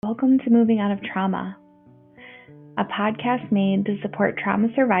Welcome to Moving Out of Trauma, a podcast made to support trauma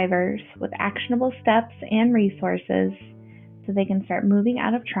survivors with actionable steps and resources so they can start moving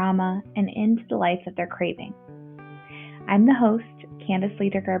out of trauma and into the life that they're craving. I'm the host, Candace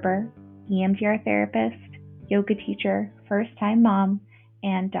Ledergerber, EMDR therapist, yoga teacher, first-time mom,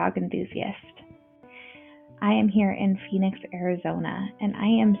 and dog enthusiast. I am here in Phoenix, Arizona, and I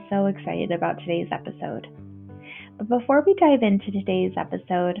am so excited about today's episode. But before we dive into today's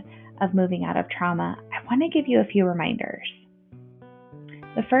episode of Moving Out of Trauma, I want to give you a few reminders.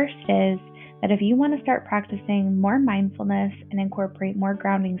 The first is that if you want to start practicing more mindfulness and incorporate more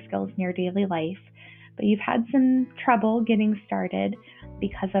grounding skills in your daily life, but you've had some trouble getting started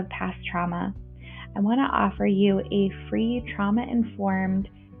because of past trauma, I want to offer you a free trauma-informed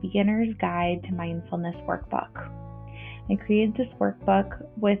beginner's guide to mindfulness workbook. I created this workbook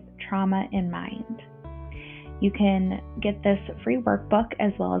with trauma in mind. You can get this free workbook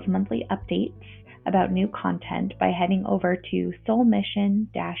as well as monthly updates about new content by heading over to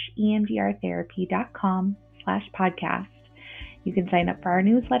soulmission-emdrtherapy.com/podcast. You can sign up for our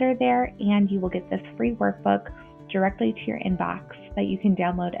newsletter there, and you will get this free workbook directly to your inbox that you can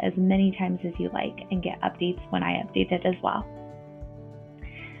download as many times as you like and get updates when I update it as well.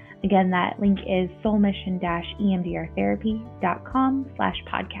 Again, that link is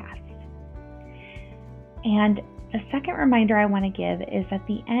soulmission-emdrtherapy.com/podcast. And the second reminder I want to give is at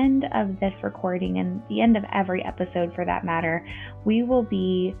the end of this recording and the end of every episode for that matter, we will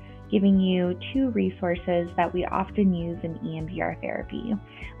be giving you two resources that we often use in EMDR therapy,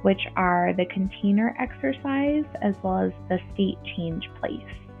 which are the container exercise as well as the state change place.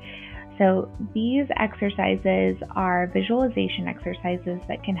 So these exercises are visualization exercises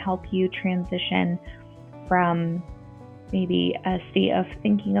that can help you transition from maybe a state of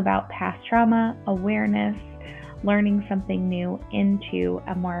thinking about past trauma, awareness, learning something new into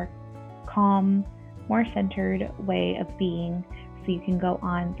a more calm, more centered way of being so you can go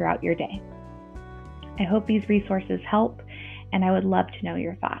on throughout your day. I hope these resources help, and I would love to know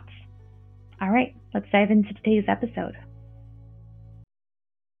your thoughts. All right, let's dive into today's episode.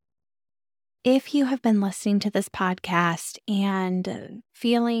 If you have been listening to this podcast and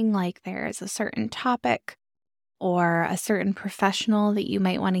feeling like there is a certain topic or a certain professional that you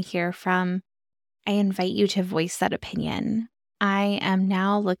might want to hear from, I invite you to voice that opinion. I am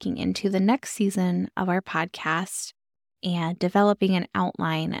now looking into the next season of our podcast and developing an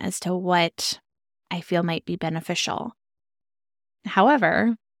outline as to what I feel might be beneficial.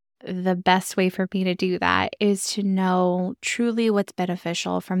 However, the best way for me to do that is to know truly what's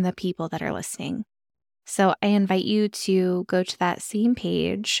beneficial from the people that are listening. So I invite you to go to that same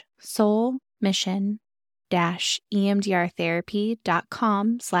page,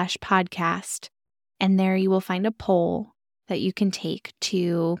 soulmission-emdrtherapy.com/podcast, and there you will find a poll that you can take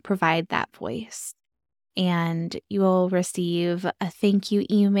to provide that voice. And you will receive a thank you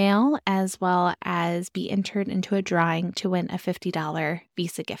email as well as be entered into a drawing to win a $50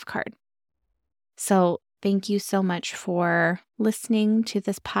 Visa gift card. So thank you so much for listening to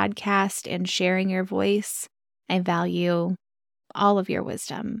this podcast and sharing your voice. I value all of your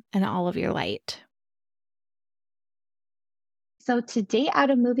wisdom and all of your light. So today out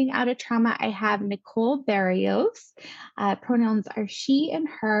of Moving Out of Trauma, I have Nicole Barrios. Pronouns are she and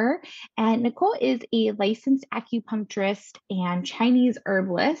her. And Nicole is a licensed acupuncturist and Chinese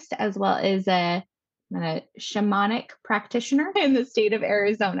herbalist, as well as a shamanic practitioner in the state of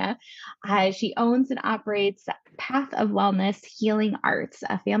Arizona. She owns and operates Path of Wellness Healing Arts,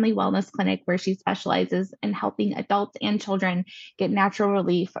 a family wellness clinic where she specializes in helping adults and children get natural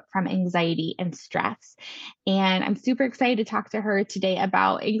relief from anxiety and stress. And I'm super excited to talk to her today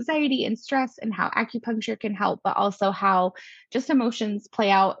about anxiety and stress and how acupuncture can help, but also how just emotions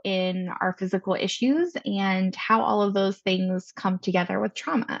play out in our physical issues and how all of those things come together with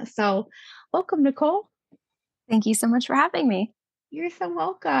trauma. So welcome, Nicole. Thank you so much for having me. You're so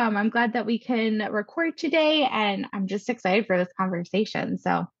welcome. I'm glad that we can record today, and I'm just excited for this conversation.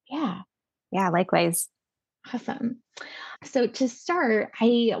 So, yeah. Yeah, likewise. Awesome. So to start,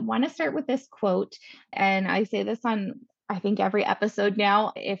 I want to start with this quote, and I say this on, I think, every episode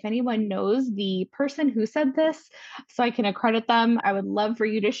now. If anyone knows the person who said this, so I can accredit them, I would love for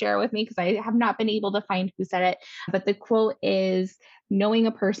you to share with me because I have not been able to find who said it. But the quote is, knowing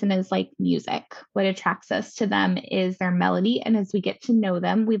a person is like music. What attracts us to them is their melody. And as we get to know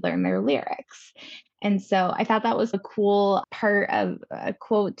them, we learn their lyrics. And so I thought that was a cool part of a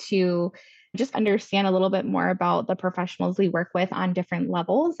quote to just understand a little bit more about the professionals we work with on different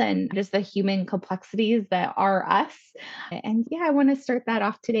levels and just the human complexities that are us. And yeah, I want to start that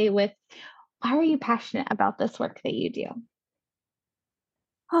off today with, why are you passionate about this work that you do?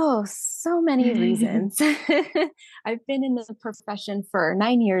 Oh, so many reasons. I've been in the profession for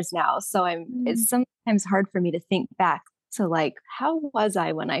 9 years now. So it's Mm, sometimes hard for me to think back to like, how was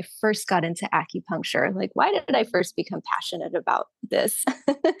I when I first got into acupuncture? Like, why did I first become passionate about this?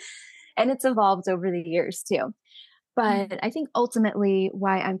 And it's evolved over the years too. mm, But I think ultimately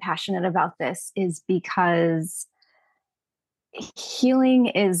why I'm passionate about this is because healing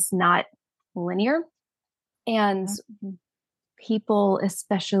is not linear. And yeah. people,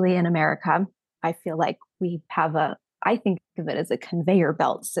 especially in America, I feel like we have I think of it as a conveyor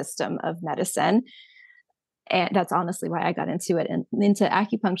belt system of medicine. And that's honestly why I got into it and into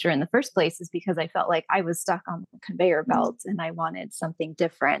acupuncture in the first place, is because I felt like I was stuck on the conveyor Mm, belt and I wanted something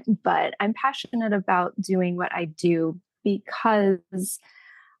different. But I'm passionate about doing what I do because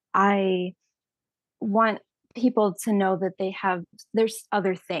I want people to know that there's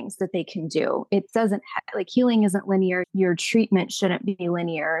other things that they can do. It doesn't like healing isn't linear. Your treatment shouldn't be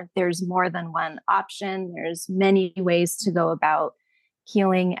linear. There's more than one option. There's many ways to go about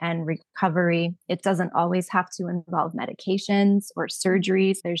healing and recovery. It doesn't always have to involve medications or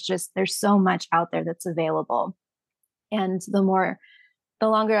surgeries. There's so much out there that's available. And the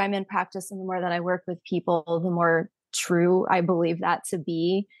longer I'm in practice and the more that I work with people, the more true I believe that to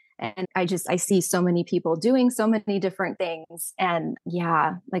be. And I see so many people doing so many different things. And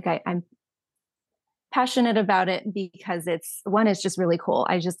yeah, like I'm passionate about it because it's just really cool.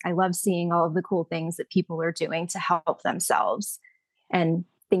 I love seeing all of the cool things that people are doing to help themselves and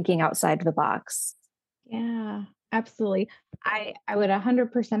thinking outside the box. Yeah, absolutely. I would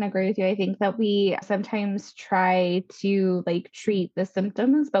 100% agree with you. I think that we sometimes try to like treat the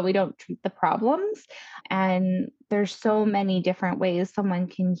symptoms, but we don't treat the problems. And there's so many different ways someone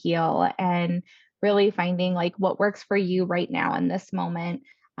can heal, and really finding like what works for you right now in this moment.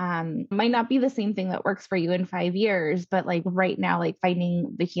 Might not be the same thing that works for you in 5 years, but like right now, like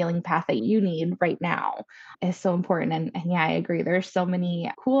finding the healing path that you need right now is so important. And yeah, I agree. There's so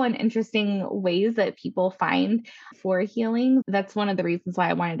many cool and interesting ways that people find for healing. That's one of the reasons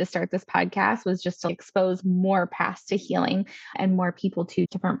why I wanted to start this podcast, was just to expose more paths to healing and more people to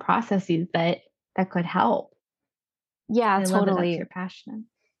different processes that could help. Yeah, I love that that's totally. your passion.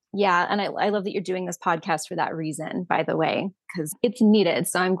 Yeah. And I love that you're doing this podcast for that reason, by the way, because it's needed.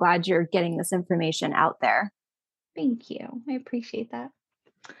 So I'm glad you're getting this information out there. Thank you. I appreciate that.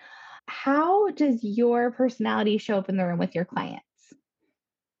 How does your personality show up in the room with your clients?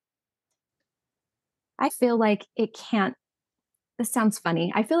 I feel like it can't, this sounds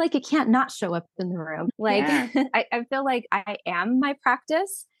funny. I feel like it can't not show up in the room. Like, Yeah. I feel like I am my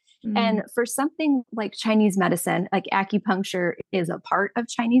practice. Mm, And for something like Chinese medicine, like acupuncture is a part of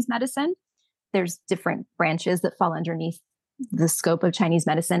Chinese medicine. There's different branches that fall underneath the scope of Chinese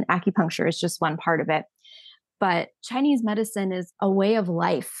medicine. Acupuncture is just one part of it. But Chinese medicine is a way of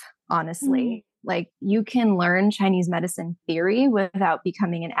life, mm, honestly. Like you can learn Chinese medicine theory without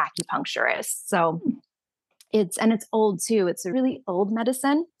becoming an acupuncturist. So mm, it's old too. It's a really old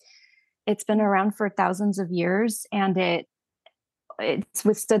medicine. It's been around for thousands of years and it's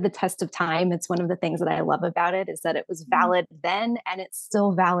withstood the test of time. It's one of the things that I love about it is that it was mm, valid then and it's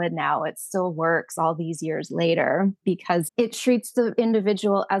still valid now. It still works all these years later because it treats the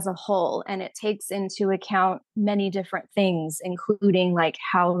individual as a whole and it takes into account many different things, including like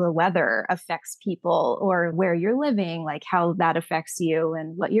how the weather affects people or where you're living, like how that affects you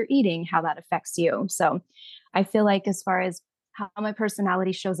and what you're eating, how that affects you. So I feel like as far as how my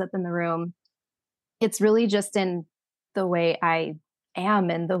personality shows up in the room, it's really just in the way I am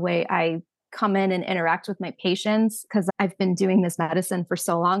and the way I come in and interact with my patients. Because I've been doing this medicine for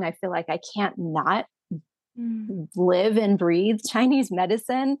so long, I feel like I can't not mm, live and breathe Chinese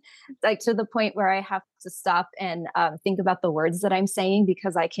medicine, like to the point where I have to stop and think about the words that I'm saying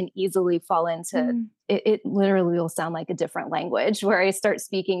because I can easily fall into mm, it. It literally will sound like a different language where I start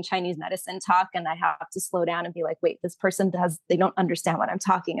speaking Chinese medicine talk and I have to slow down and be like, wait, they don't understand what I'm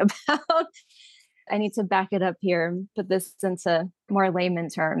talking about. I need to back it up here, put this into more layman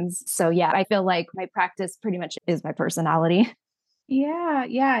terms. So yeah, I feel like my practice pretty much is my personality. yeah,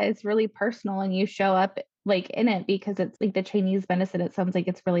 yeah, it's really personal and you show up like in it because it's like the Chinese medicine. It sounds like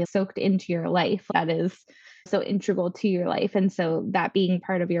it's really soaked into your life. That is so integral to your life. And so that being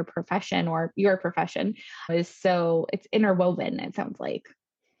part of your profession is so it's interwoven, it sounds like.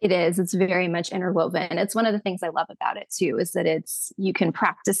 It is. It's very much interwoven. It's one of the things I love about it too, is that you can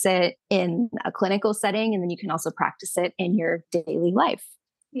practice it in a clinical setting and then you can also practice it in your daily life.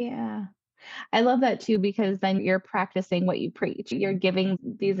 Yeah. I love that too, because then you're practicing what you preach. You're giving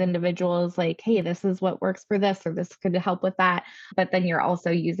these individuals, like, hey, this is what works for this, or this could help with that. But then you're also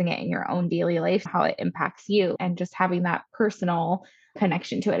using it in your own daily life, how it impacts you, and just having that personal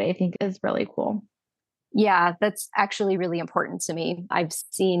connection to it, I think is really cool. Yeah, that's actually really important to me. I've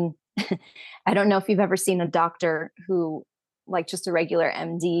seen, I don't know if you've ever seen a doctor who, like just a regular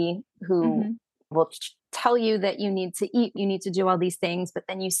MD, who will tell you that you need to eat, you need to do all these things, but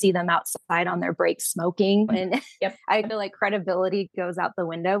then you see them outside on their break smoking. And Yep. I feel like credibility goes out the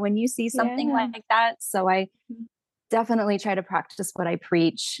window when you see something Yeah. like that. So I definitely try to practice what I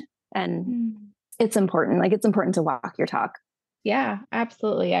preach. And it's important. Like, it's important to walk your talk. Yeah,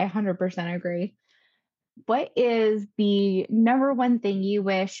 absolutely. I 100% agree. What is the number one thing you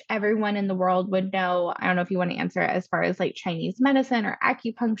wish everyone in the world would know? I don't know if you want to answer it as far as like Chinese medicine or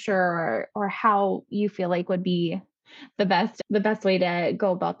acupuncture, or how you feel like would be the best way to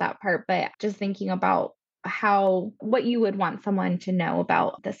go about that part, but just thinking about what you would want someone to know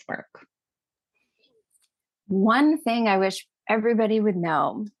about this work. One thing I wish everybody would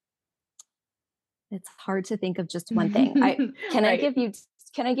know. It's hard to think of just one thing. Can I Right. give you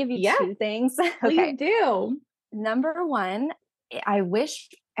Yeah, two things? please Okay. do. Number one, I wish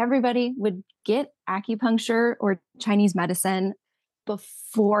everybody would get acupuncture or Chinese medicine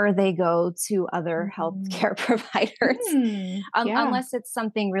before they go to other healthcare providers. Yeah. Unless it's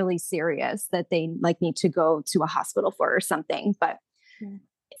something really serious that they like need to go to a hospital for or something. But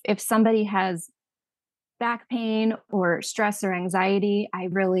if somebody has back pain or stress or anxiety, I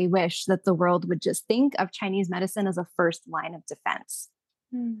really wish that the world would just think of Chinese medicine as a first line of defense.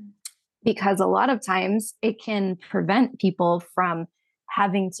 Because a lot of times it can prevent people from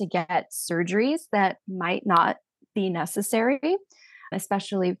having to get surgeries that might not be necessary,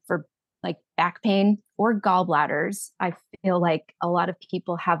 especially for like back pain or gallbladders. I feel like a lot of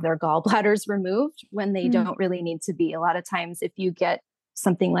people have their gallbladders removed when they don't really need to be. A lot of times, if you get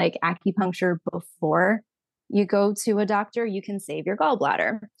something like acupuncture before you go to a doctor, you can save your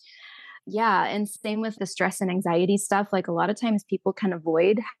gallbladder. Yeah. And same with the stress and anxiety stuff. Like, a lot of times people can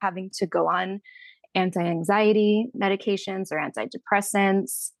avoid having to go on anti-anxiety medications or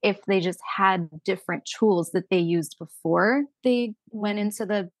antidepressants if they just had different tools that they used before they went into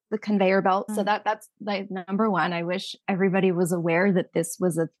the conveyor belt. So that's like number one. I wish everybody was aware that this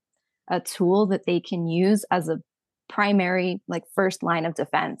was a tool that they can use as a primary, like, first line of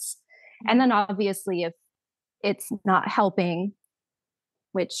defense. And then obviously, if it's not helping,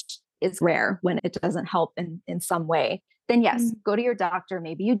 which is rare when it doesn't help in some way, then yes, go to your doctor.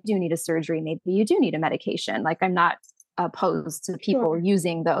 Maybe you do need a surgery. Maybe you do need a medication. Like, I'm not opposed to people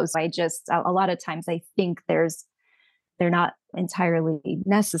using those. I just, a lot of times I think they're not entirely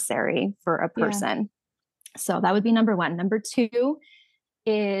necessary for a person. So that would be number one. Number two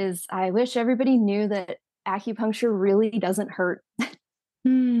is I wish everybody knew that acupuncture really doesn't hurt.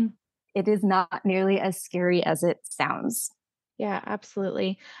 It is not nearly as scary as it sounds. Yeah,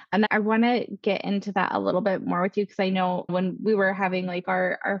 absolutely. And I want to get into that a little bit more with you, because I know when we were having like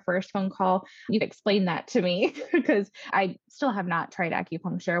our first phone call, you explained that to me because I still have not tried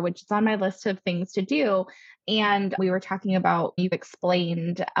acupuncture, which is on my list of things to do. And we were talking about, you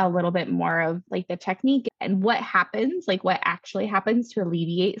explained a little bit more of like the technique and what happens, like what actually happens to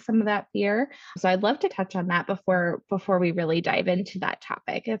alleviate some of that fear. So I'd love to touch on that before we really dive into that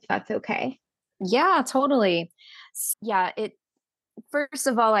topic, if that's okay. Yeah, totally. Yeah, first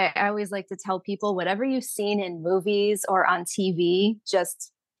of all, I always like to tell people, whatever you've seen in movies or on TV,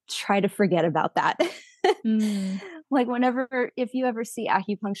 just try to forget about that. Like, if you ever see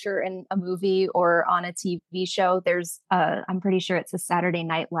acupuncture in a movie or on a TV show, I'm pretty sure it's a Saturday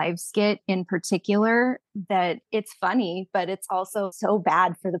Night Live skit in particular that it's funny, but it's also so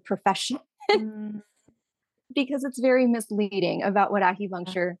bad for the profession because it's very misleading about what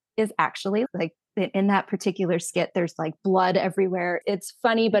acupuncture is actually like. In that particular skit, there's like blood everywhere. It's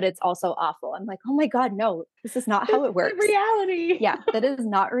funny, but it's also awful. I'm like, oh my God, no, this is not how it works. Reality. Yeah, that is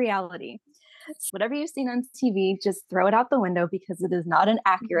not reality. So whatever you've seen on TV, just throw it out the window because it is not an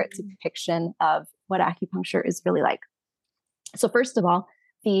accurate depiction of what acupuncture is really like. So first of all,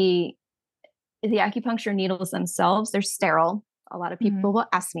 the acupuncture needles themselves, they're sterile. A lot of people will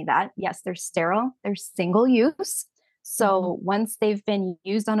ask me that. Yes, they're sterile. They're single use. So once they've been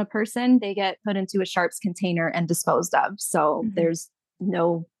used on a person, they get put into a sharps container and disposed of. So there's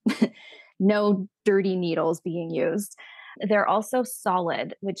no dirty needles being used. They're also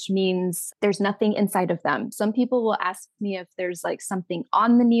solid, which means there's nothing inside of them. Some people will ask me if there's like something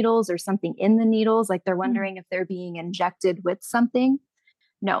on the needles or something in the needles, like they're wondering if they're being injected with something.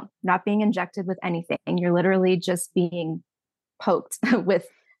 No, not being injected with anything. You're literally just being poked with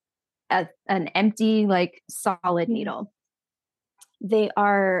an empty, like, solid needle.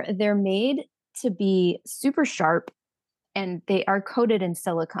 They're made to be super sharp and they are coated in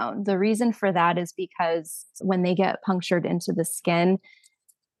silicone. The reason for that is because when they get punctured into the skin,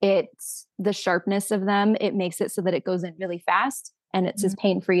 it's the sharpness of them, it makes it so that it goes in really fast and it's as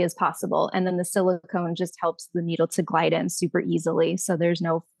pain-free as possible. And then the silicone just helps the needle to glide in super easily. So there's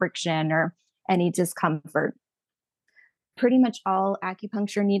no friction or any discomfort. Pretty much all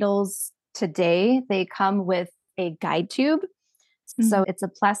acupuncture needles today, they come with a guide tube. So it's a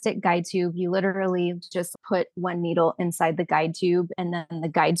plastic guide tube. You literally just put one needle inside the guide tube, and then the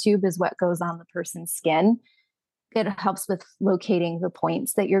guide tube is what goes on the person's skin. It helps with locating the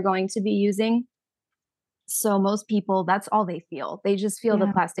points that you're going to be using. So most people, that's all they feel. They just feel the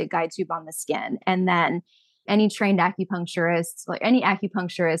plastic guide tube on the skin. And then any trained acupuncturist, like any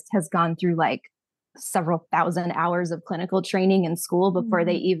acupuncturist, has gone through like several thousand hours of clinical training in school before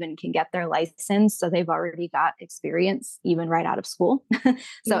they even can get their license. So they've already got experience even right out of school.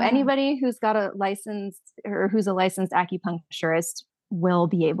 So anybody who's got a license or who's a licensed acupuncturist will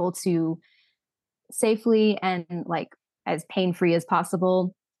be able to safely and like as pain-free as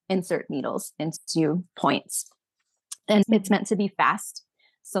possible insert needles into points. And it's meant to be fast.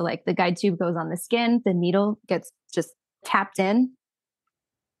 So like the guide tube goes on the skin, the needle gets just tapped in.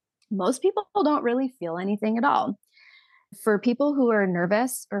 Most people don't really feel anything at all. For people who are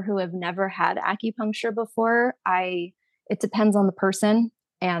nervous or who have never had acupuncture before, it depends on the person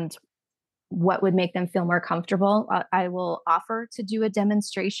and what would make them feel more comfortable. I will offer to do a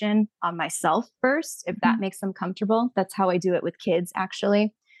demonstration on myself first, if that makes them comfortable. That's how I do it with kids,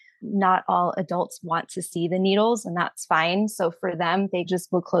 actually. Not all adults want to see the needles, and that's fine. So for them, they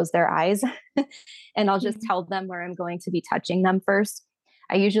just will close their eyes and I'll just tell them where I'm going to be touching them first.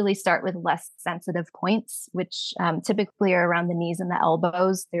 I usually start with less sensitive points, which typically are around the knees and the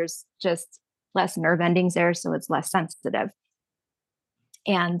elbows. There's just less nerve endings there, so it's less sensitive.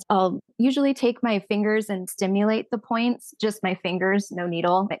 And I'll usually take my fingers and stimulate the points, just my fingers, no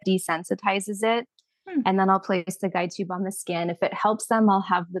needle. It desensitizes it. And then I'll place the guide tube on the skin. If it helps them, I'll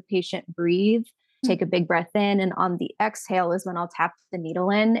have the patient breathe, take a big breath in. And on the exhale is when I'll tap the needle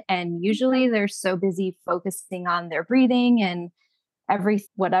in. And usually they're so busy focusing on their breathing and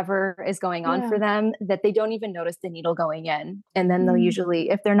whatever is going on for them that they don't even notice the needle going in. And then they'll usually,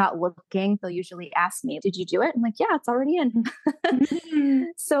 if they're not looking, they'll usually ask me, "Did you do it?" I'm like, "Yeah, it's already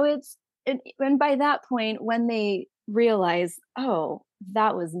in." So and by that point, when they realize, "Oh,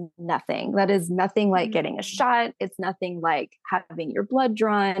 that was nothing. That is nothing like getting a shot. It's nothing like having your blood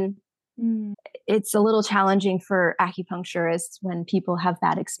drawn." It's a little challenging for acupuncturists when people have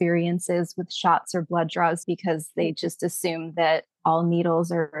bad experiences with shots or blood draws because they just assume that all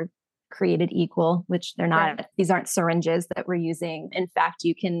needles are created equal, which they're not. Right. These aren't syringes that we're using. In fact,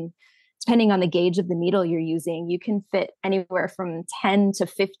 you can, depending on the gauge of the needle you're using, you can fit anywhere from 10 to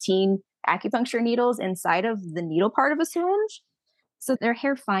 15 acupuncture needles inside of the needle part of a syringe. So they're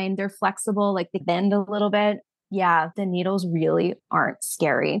hair fine, they're flexible, like they bend a little bit. Yeah, the needles really aren't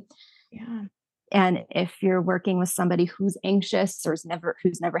scary. Yeah. And if you're working with somebody who's anxious or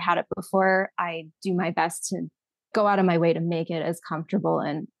who's never had it before, I do my best to go out of my way to make it as comfortable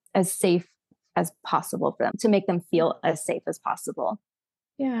and as safe as possible for them, to make them feel as safe as possible.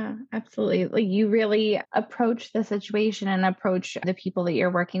 Yeah, absolutely. Like you really approach the situation and approach the people that you're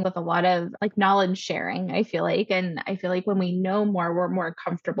working with a lot of like knowledge sharing, I feel like. And I feel like when we know more, we're more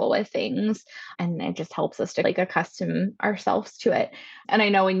comfortable with things and it just helps us to like accustom ourselves to it. And I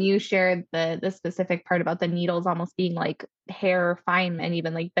know when you shared the specific part about the needles almost being like hair fine and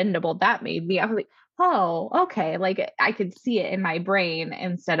even like bendable, that made me, I was like, oh, okay. Like I could see it in my brain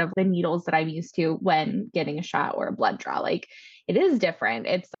instead of the needles that I'm used to when getting a shot or a blood draw. Like it is different.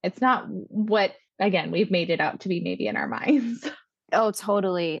 It's not what, again, we've made it out to be maybe in our minds. Oh,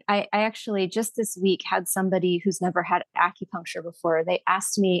 totally. I actually just this week had somebody who's never had acupuncture before. They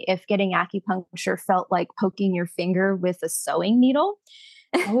asked me if getting acupuncture felt like poking your finger with a sewing needle.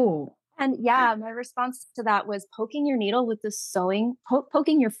 Oh. And yeah, my response to that was poking your needle with the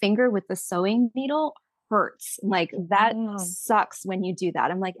poking your finger with the sewing needle hurts. Like that sucks when you do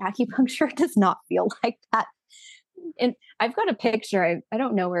that. I'm like, acupuncture does not feel like that. And I've got a picture. I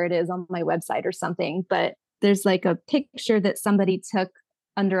don't know where it is on my website or something, but there's like a picture that somebody took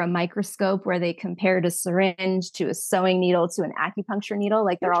under a microscope where they compared a syringe to a sewing needle to an acupuncture needle.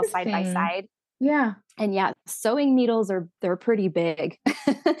 Like they're all side by side. Yeah. And yeah, sewing needles they're pretty big,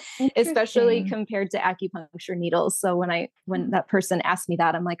 especially compared to acupuncture needles. So when that person asked me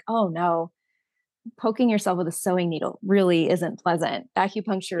that, I'm like, oh no, poking yourself with a sewing needle really isn't pleasant.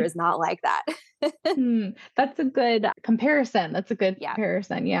 Acupuncture is not like that. That's a good comparison. That's a good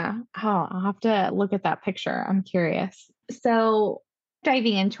comparison. Yeah. Oh, I'll have to look at that picture. I'm curious. So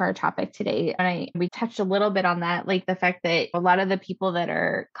diving into our topic today, and we touched a little bit on that, like the fact that a lot of the people that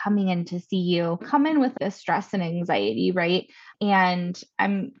are coming in to see you come in with the stress and anxiety, right? And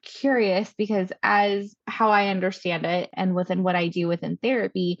I'm curious because as how I understand it and within what I do within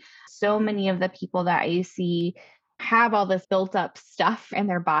therapy, so many of the people that I see have all this built up stuff in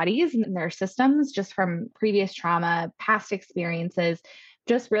their bodies and in their systems just from previous trauma, past experiences,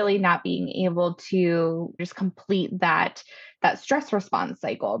 just really not being able to just complete that stress response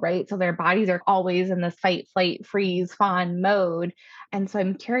cycle, right? So their bodies are always in this fight, flight, freeze, fawn mode. And so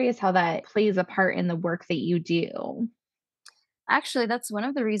I'm curious how that plays a part in the work that you do. Actually, that's one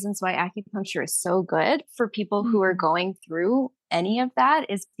of the reasons why acupuncture is so good for people who are Mm. going through any of that,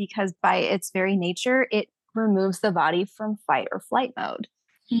 is because by its very nature, it removes the body from fight or flight mode.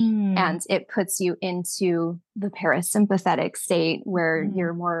 Mm. And it puts you into the parasympathetic state where Mm.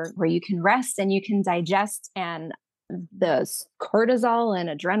 you're more, where you can rest and you can digest, and the cortisol and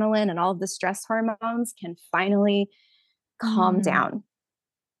adrenaline and all of the stress hormones can finally calm Mm. down.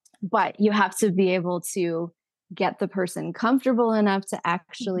 But you have to be able to get the person comfortable enough to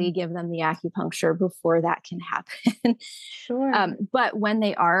actually Mhm. give them the acupuncture before that can happen. Sure. But when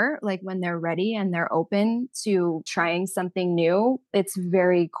they are, like when they're ready and they're open to trying something new, it's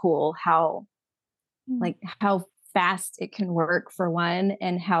very cool how, Mm. like, how fast it can work for one,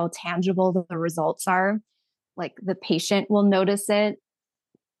 and how tangible the results are. Like the patient will notice it,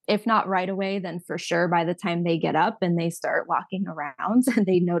 if not right away, then for sure by the time they get up and they start walking around and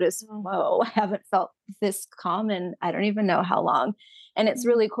they notice, whoa, I haven't felt this calm and I don't even know how long. And it's Mm.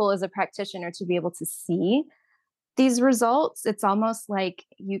 really cool as a practitioner to be able to see these results. It's almost like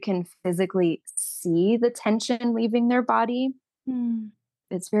you can physically see the tension leaving their body. Mm.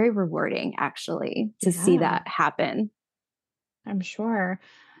 It's very rewarding, actually, to see Yeah. that happen. I'm sure.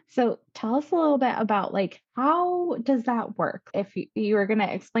 So tell us a little bit about like how does that work? If you were going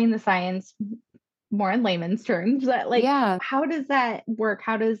to explain the science more in layman's terms, but like Yeah. how does that work?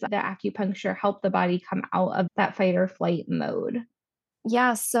 How does the acupuncture help the body come out of that fight or flight mode?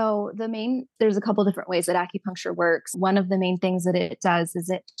 Yeah. So there's a couple different ways that acupuncture works. One of the main things that it does is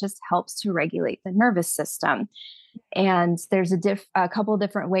it just helps to regulate the nervous system. And there's a couple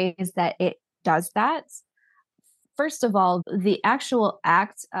different ways that it does that. First of all, the actual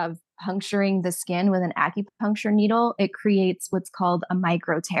act of puncturing the skin with an acupuncture needle, it creates what's called a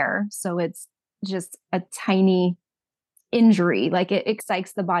micro tear. So it's just a tiny injury, like it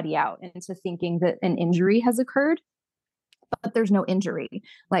psychs the body out into thinking that an injury has occurred, but there's no injury.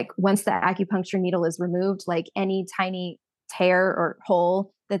 Like once the acupuncture needle is removed, like any tiny tear or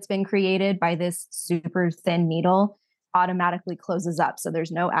hole that's been created by this super thin needle automatically closes up. So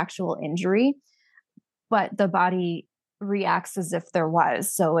there's no actual injury, but the body reacts as if there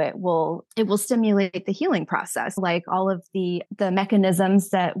was. So it will stimulate the healing process, like all of the mechanisms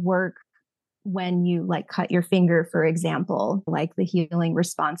that work when you like cut your finger, for example, like the healing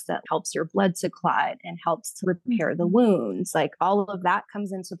response that helps your blood to clot and helps to repair the Mhm. wounds. Like all of that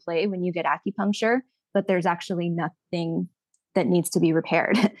comes into play when you get acupuncture, but there's actually nothing that needs to be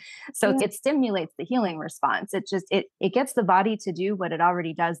repaired. So Yeah. it stimulates the healing response. It gets the body to do what it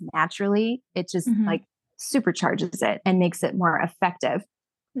already does naturally. It just Mhm. like supercharges it and makes it more effective.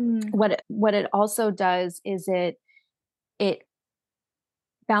 Mm. What it also does is it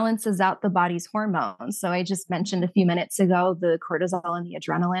balances out the body's hormones. So I just mentioned a few minutes ago the cortisol and the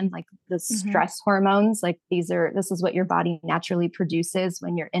adrenaline, like the Mhm. stress hormones, like this is what your body naturally produces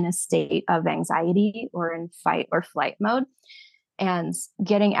when you're in a state of anxiety or in fight or flight mode. And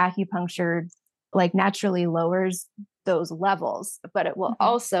getting acupuncture like naturally lowers those levels, but it will Mhm.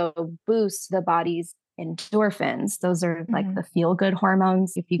 also boost the body's endorphins. Those are like Mhm. the feel good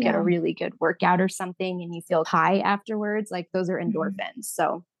hormones. If you get a Yeah. really good workout or something and you feel high afterwards, like those are Mhm. endorphins.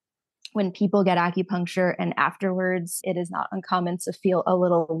 So when people get acupuncture and afterwards, it is not uncommon to feel a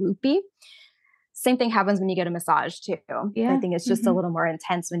little loopy. Same thing happens when you get a massage too. I Yeah. think it's just a Mhm. little more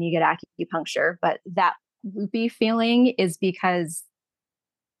intense when you get acupuncture, but that loopy feeling is because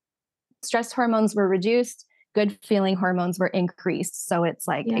stress hormones were reduced, good feeling hormones were increased. So it's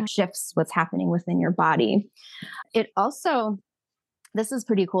like Yeah. it shifts what's happening within your body. It also, this is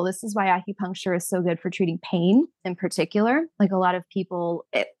pretty cool. This is why acupuncture is so good for treating pain in particular. Like a lot of people,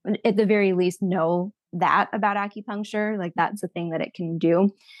 at the very least, know that about acupuncture. Like that's a thing that it can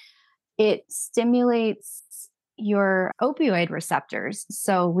do. It stimulates your opioid receptors.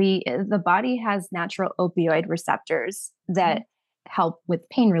 So the body has natural opioid receptors Mhm. that help with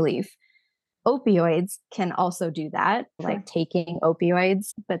pain relief. Opioids can also do that, like Sure. taking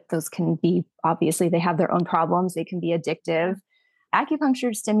opioids, but those can be, obviously they have their own problems. They can be Yeah. addictive.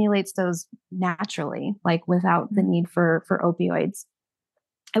 Acupuncture stimulates those naturally, like without the Mhm. need for opioids.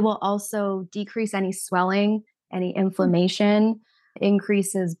 It will also decrease any swelling, any inflammation,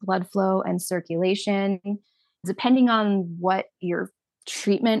 increases blood flow and circulation. Depending on what your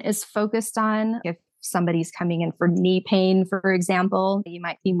treatment is focused on, if somebody's coming in for knee pain, for example, you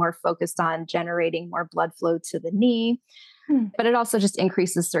might be more focused on generating more blood flow to the knee, but it also just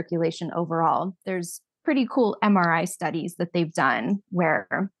increases circulation overall. There's pretty cool MRI studies that they've done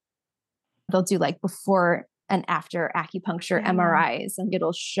where they'll do like before and after acupuncture MRIs, and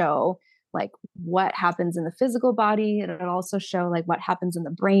it'll show like what happens in the physical body. It'll also show like what happens in the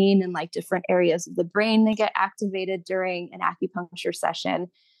brain and like different areas of the brain that get activated during an acupuncture session.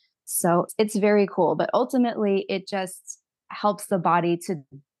 So it's very cool, but ultimately it just helps the body to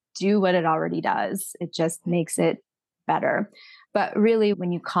do what it already does. It just makes it better. But really,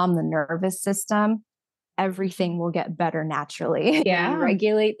 when you calm the nervous system, everything will get better naturally. Yeah. When you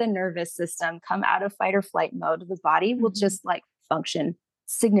regulate the nervous system, come out of fight or flight mode, the body will just like function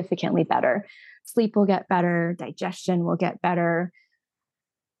significantly better. Sleep will get better, digestion will get better.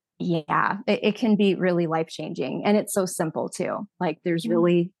 Yeah, it can be really life-changing. And it's so simple too. Like there's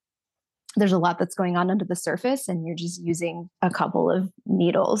a lot that's going on under the surface, and you're just using a couple of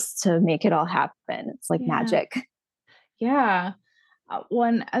needles to make it all happen. It's like magic. Yeah.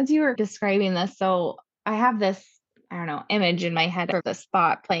 As you were describing this, so I have this, I don't know, image in my head or this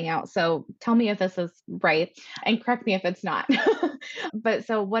thought playing out. So tell me if this is right and correct me if it's not. But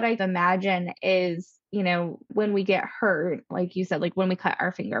so what I imagine is, when we get hurt, like you said, like when we cut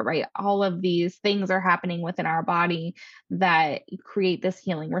our finger, right? All of these things are happening within our body that create this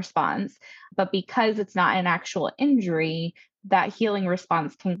healing response. But because it's not an actual injury, that healing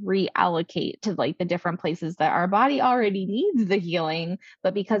response can reallocate to like the different places that our body already needs the healing,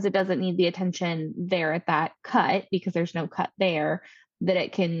 but because it doesn't need the attention there at that cut, because there's no cut there, that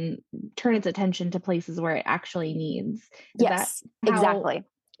it can turn its attention to places where it actually needs. Yes, exactly.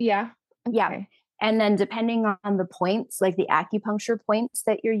 Yeah. Okay. Yeah. And then depending on the points, like the acupuncture points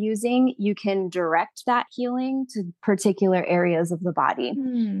that you're using, you can direct that healing to particular areas of the body.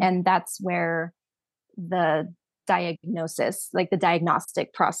 And that's where the diagnosis, like the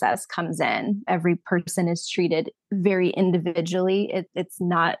diagnostic process comes in. Every person is treated very individually. It's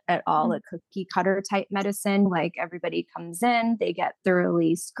not at all a cookie cutter type medicine. Like everybody comes in, they get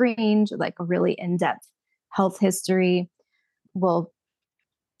thoroughly screened, like a really in-depth health history. We'll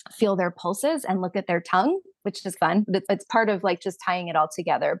feel their pulses and look at their tongue, which is fun. But it's part of like just tying it all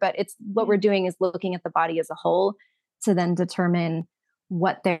together. But it's what we're doing is looking at the body as a whole to then determine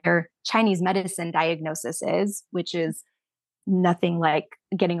what their Chinese medicine diagnosis is, which is nothing like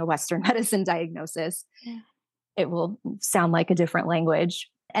getting a Western medicine diagnosis. It will sound like a different language.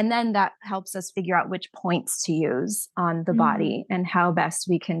 And then that helps us figure out which points to use on the body and how best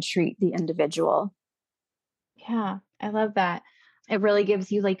we can treat the individual. Yeah, I love that. It really gives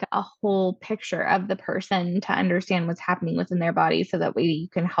you like a whole picture of the person to understand what's happening within their body, so that way you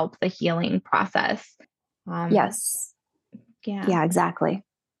can help the healing process. Yes. Yeah, exactly.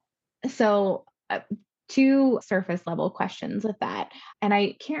 So, two surface level questions with that. And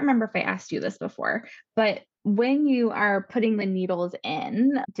I can't remember if I asked you this before, but when you are putting the needles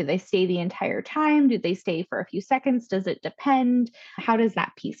in, do they stay the entire time? Do they stay for a few seconds? Does it depend? How does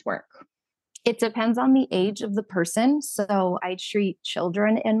that piece work? It depends on the age of the person. So I treat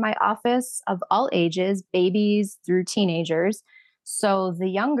children in my office of all ages, babies through teenagers. So the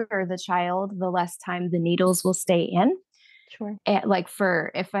younger the child, the less time the needles will stay in. Sure. And like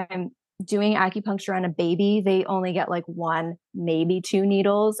if I'm doing acupuncture on a baby, they only get like one, maybe two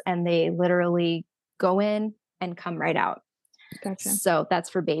needles, and they literally go in and come right out. Gotcha. So that's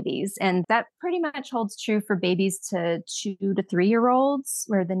for babies. And that pretty much holds true for babies to 2 to 3-year-olds,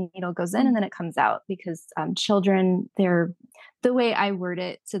 where the needle goes in and then it comes out, because children, the way I word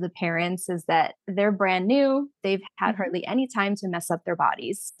it to the parents is that they're brand new. They've had hardly any time to mess up their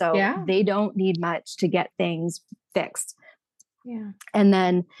bodies. So they don't need much to get things fixed. Yeah. And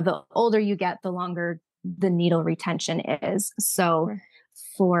then the older you get, the longer the needle retention is. So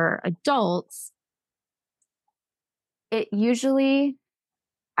for adults, it usually,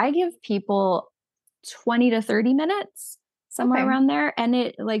 I give people 20 to 30 minutes, somewhere around there. And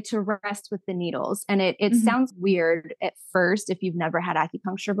it like to rest with the needles. And it sounds weird at first if you've never had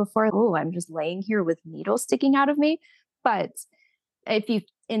acupuncture before. Oh, I'm just laying here with needles sticking out of me. But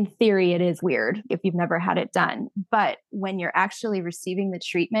in theory, it is weird if you've never had it done. But when you're actually receiving the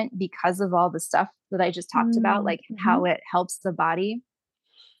treatment, because of all the stuff that I just talked about, like how it helps the body,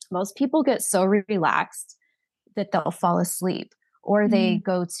 most people get so relaxed that they'll fall asleep, or they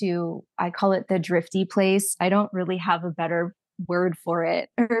go to, I call it the drifty place. I don't really have a better word for it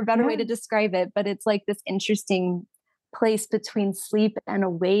or a better way to describe it, but it's like this interesting place between sleep and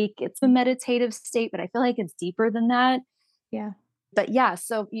awake. It's a meditative state, but I feel like it's deeper than that. Yeah. But yeah,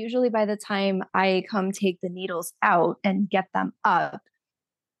 so usually by the time I come take the needles out and get them up,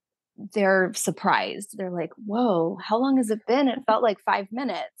 they're surprised. They're like, whoa, how long has it been? It felt like 5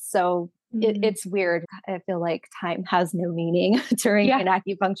 minutes. So it's weird. I feel like time has no meaning during an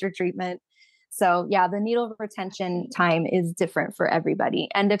acupuncture treatment. So yeah, the needle retention time is different for everybody.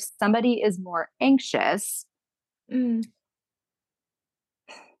 And if somebody is more anxious,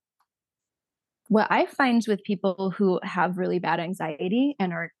 what I find with people who have really bad anxiety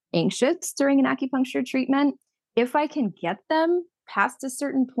and are anxious during an acupuncture treatment, if I can get them past a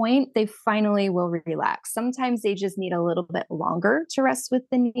certain point, they finally will relax. Sometimes they just need a little bit longer to rest with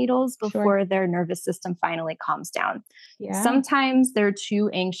the needles before their nervous system finally calms down. Yeah. Sometimes they're too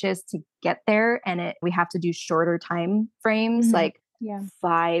anxious to get there, and we have to do shorter time frames, like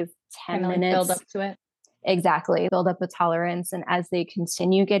 5, 10 minutes. Like build up to it. Exactly. Build up a tolerance. And as they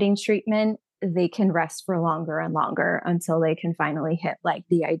continue getting treatment, they can rest for longer and longer until they can finally hit like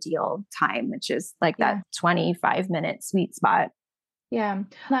the ideal time, which is like that 25-minute sweet spot. Yeah,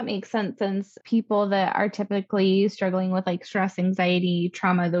 that makes sense, since people that are typically struggling with like stress, anxiety,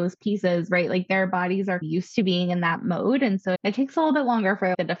 trauma, those pieces, right? Like their bodies are used to being in that mode. And so it takes a little bit longer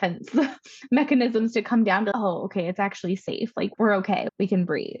for the defense mechanisms to come down to, oh, okay, it's actually safe. Like we're okay. We can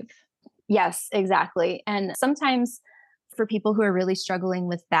breathe. Yes, exactly. And sometimes for people who are really struggling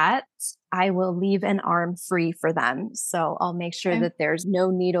with that, I will leave an arm free for them. So I'll make sure that there's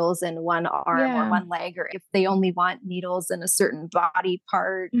no needles in one arm or one leg, or if they only want needles in a certain body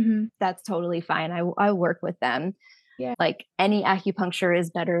part, that's totally fine. I work with them. Yeah. Like any acupuncture is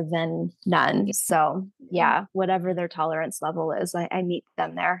better than none. So yeah, whatever their tolerance level is, I meet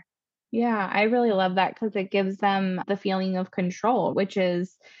them there. Yeah, I really love that because it gives them the feeling of control, which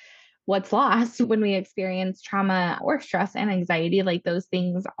is what's lost when we experience trauma or stress and anxiety. Like those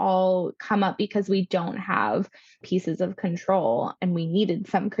things all come up because we don't have pieces of control, and we needed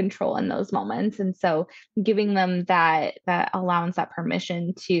some control in those moments. And so giving them that allowance, that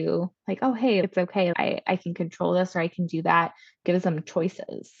permission to like, oh, hey, it's okay. I can control this, or I can do that, gives them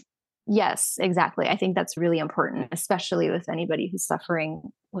choices. Yes, exactly. I think that's really important, especially with anybody who's suffering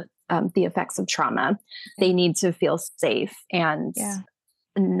with the effects of trauma. They need to feel safe and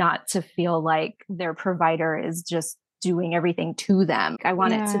not to feel like their provider is just doing everything to them. I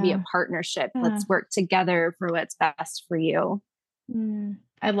want it to be a partnership. Let's work together for what's best for you.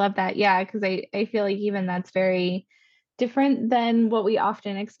 I love that. Yeah, because I feel like even that's very different than what we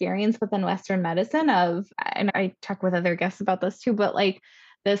often experience within Western medicine and I talk with other guests about this too, but like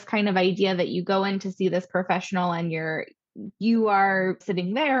this kind of idea that you go in to see this professional and you are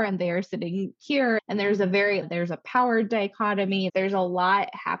sitting there and they are sitting here, and there's a power dichotomy. There's a lot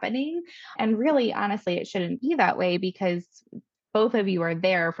happening. And really, honestly, it shouldn't be that way, because both of you are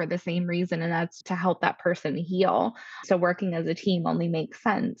there for the same reason, and that's to help that person heal. So working as a team only makes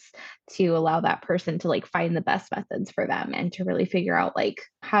sense to allow that person to like find the best methods for them and to really figure out like,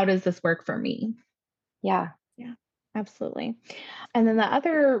 how does this work for me? Yeah. Yeah, absolutely. And then the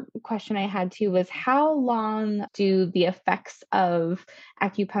other question I had too was, how long do the effects of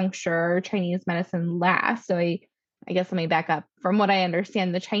acupuncture or Chinese medicine last? So I guess let me back up. From what I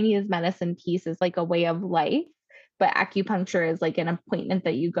understand, the Chinese medicine piece is like a way of life, but acupuncture is like an appointment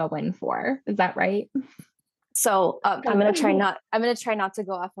that you go in for. Is that right? So I'm going to try not to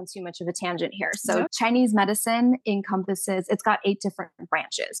go off on too much of a tangent here. So Chinese medicine it's got 8 different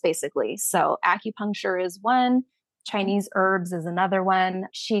branches, basically. So acupuncture is one, Chinese herbs is another one,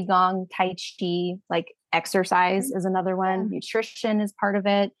 Qigong, Tai Chi, like exercise is another one, nutrition is part of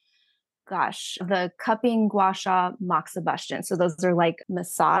it. Gosh, the cupping, gua sha, moxibustion. So those are like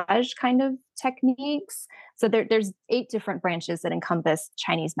massage kind of techniques. So there's 8 different branches that encompass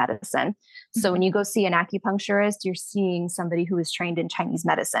Chinese medicine. So when you go see an acupuncturist, you're seeing somebody who is trained in Chinese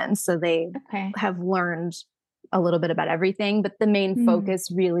medicine. So they have learned a little bit about everything, but the main focus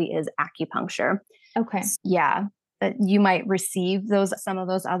really is acupuncture. Okay. Yeah. But you might receive some of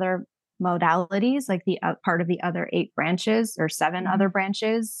those other modalities, like the part of the other 8 branches or 7 other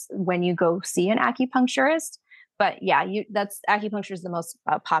branches when you go see an acupuncturist. But yeah, acupuncture is the most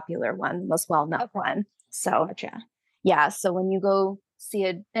popular one, most well-known one. So yeah. So when you go see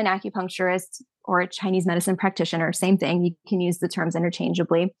an acupuncturist or a Chinese medicine practitioner, same thing. You can use the terms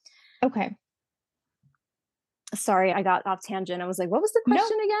interchangeably. Okay. Sorry, I got off tangent. I was like, what was the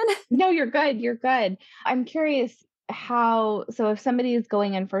question again? No, you're good. You're good. I'm curious so if somebody is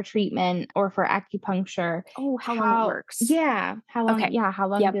going in for treatment or for acupuncture, how long it works. Yeah. How long? Okay. Yeah. How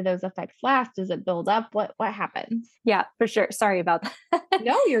long do those effects last? Does it build up? What happens? Yeah, for sure. Sorry about that.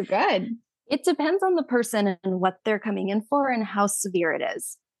 No, you're good. It depends on the person and what they're coming in for and how severe it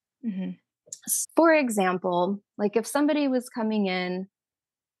is. Mm-hmm. For example, like if somebody was coming in,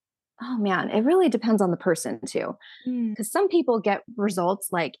 oh man, it really depends on the person too. Because some people get results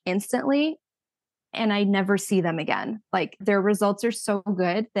like instantly and I never see them again. Like their results are so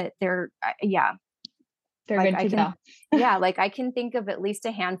good that yeah, They're like good I to can, go. yeah, like I can think of at least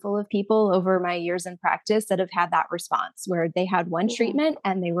a handful of people over my years in practice that have had that response where they had one treatment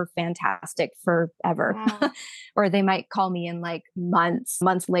and they were fantastic forever. Wow. Or they might call me in like months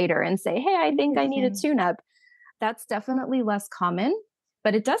later and say, hey, I think I need a tune up. That's definitely less common,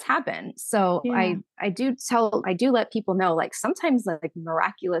 but it does happen. So Yeah. I do let people know, like sometimes like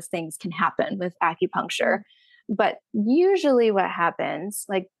miraculous things can happen with acupuncture. But usually what happens,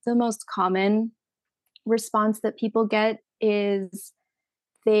 like the most common response that people get is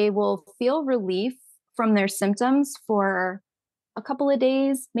they will feel relief from their symptoms for a couple of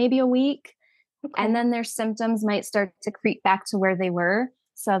days, maybe a week. Okay. And then their symptoms might start to creep back to where they were.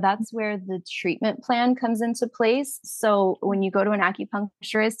 So that's where the treatment plan comes into place. So when you go to an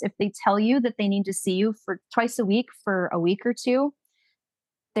acupuncturist, if they tell you that they need to see you for twice a week for a week or two,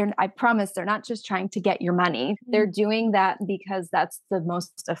 I promise they're not just trying to get your money. They're doing that because that's the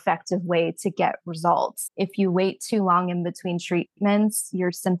most effective way to get results. If you wait too long in between treatments,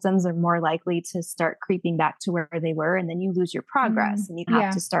 your symptoms are more likely to start creeping back to where they were, and then you lose your progress and you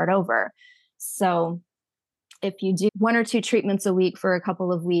have to start over. So if you do 1 or 2 treatments a week for a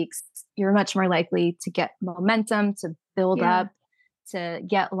couple of weeks, you're much more likely to get momentum, to build up, to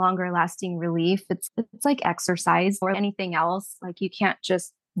get longer lasting relief. It's like exercise or anything else. Like you can't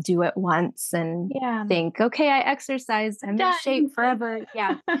just do it once and think, okay, I exercised, I'm in shape forever.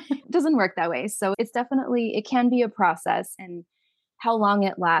 Yeah, it doesn't work that way. So it can be a process, and how long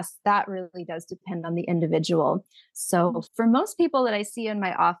it lasts, that really does depend on the individual. So for most people that I see in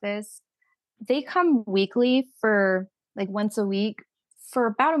my office, they come weekly for like once a week for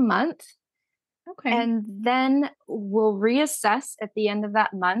about a month. Okay. And then we'll reassess at the end of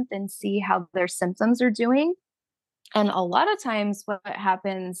that month and see how their symptoms are doing. And a lot of times, what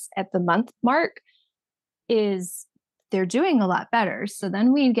happens at the month mark is they're doing a lot better. So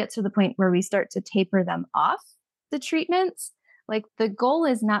then we get to the point where we start to taper them off the treatments. Like the goal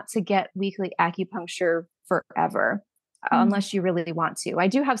is not to get weekly acupuncture forever, unless you really want to. I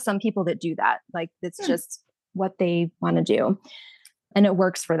do have some people that do that. Like it's just what they want to do and it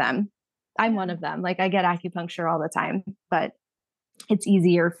works for them. I'm one of them. Like I get acupuncture all the time, but it's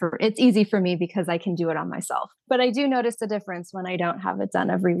easy for me because I can do it on myself. But I do notice a difference when I don't have it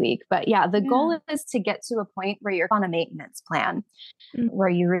done every week. But yeah, the goal is to get to a point where you're on a maintenance plan, where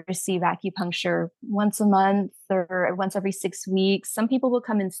you receive acupuncture once a month or once every 6 weeks. Some people will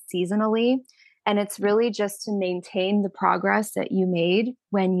come in seasonally, and it's really just to maintain the progress that you made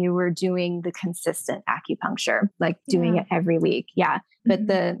when you were doing the consistent acupuncture, like doing it every week. Yeah. But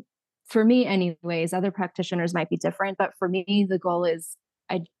for me anyways, other practitioners might be different, but for me, the goal is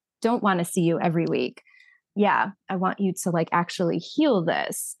I don't want to see you every week. Yeah. I want you to like actually heal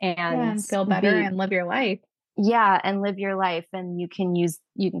this and feel better and live your life. Yeah. And live your life. And you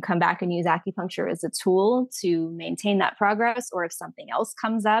can come back and use acupuncture as a tool to maintain that progress. Or if something else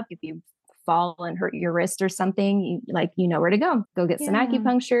comes up, if you fall and hurt your wrist or something, you know where to go get some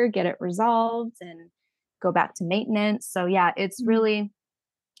acupuncture, get it resolved and go back to maintenance. So yeah, it's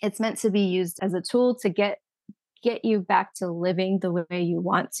meant to be used as a tool to get you back to living the way you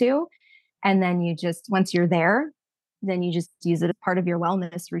want to. And then once you're there, then you just use it as part of your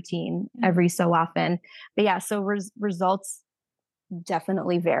wellness routine every so often. But yeah, so results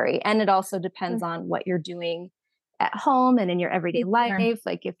definitely vary. And it also depends on what you're doing at home and in your everyday life.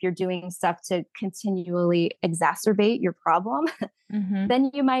 Like if you're doing stuff to continually exacerbate your problem, then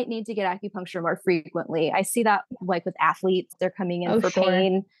you might need to get acupuncture more frequently. I see that like with athletes, they're coming in for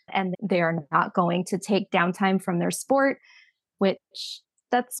pain and they are not going to take downtime from their sport, which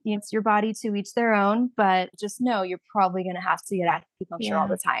it's your body to each their own, but just know you're probably going to have to get acupuncture all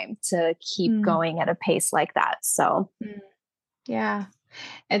the time to keep going at a pace like that. So yeah.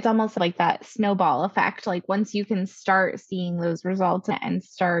 It's almost like that snowball effect. Like once you can start seeing those results and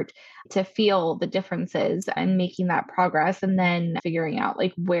start to feel the differences and making that progress, and then figuring out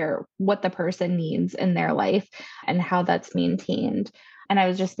like what the person needs in their life and how that's maintained. And I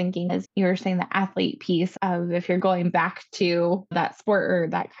was just thinking, as you were saying, the athlete piece of if you're going back to that sport or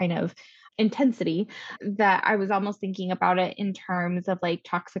that kind of intensity, that I was almost thinking about it in terms of like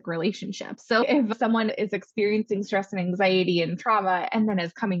toxic relationships. So if someone is experiencing stress and anxiety and trauma and then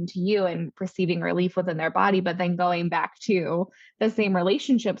is coming to you and receiving relief within their body, but then going back to the same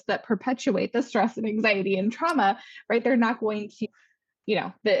relationships that perpetuate the stress and anxiety and trauma, right? They're not going to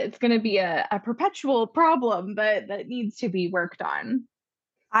that it's going to be a perpetual problem that needs to be worked on.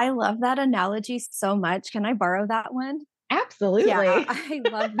 I love that analogy so much. Can I borrow that one? Yeah, Absolutely. I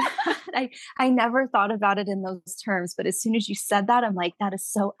love that. I never thought about it in those terms, but as soon as you said that, I'm like, that is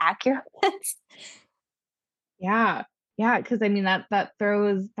so accurate. Yeah. Yeah, because I mean that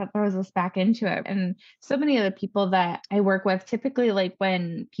throws us back into it. And so many of the people that I work with, typically like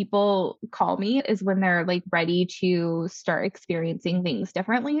when people call me is when they're like ready to start experiencing things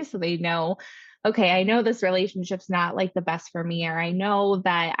differently. So they know, okay, I know this relationship's not like the best for me, or I know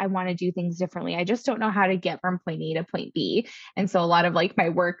that I want to do things differently. I just don't know how to get from point A to point B. And so a lot of like my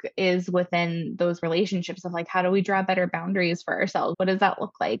work is within those relationships of like, how do we draw better boundaries for ourselves? What does that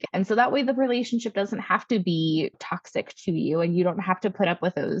look like? And so that way the relationship doesn't have to be toxic to you, and you don't have to put up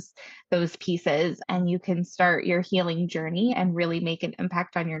with those pieces, and you can start your healing journey and really make an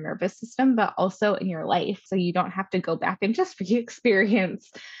impact on your nervous system, but also in your life. So you don't have to go back and just re-experience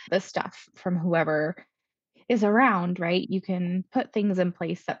the stuff from whoever is around, right? You can put things in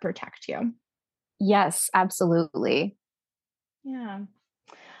place that protect you. Yes, absolutely. Yeah.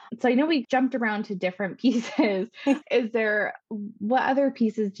 So I know we jumped around to different pieces. What other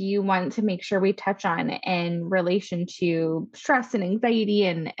pieces do you want to make sure we touch on in relation to stress and anxiety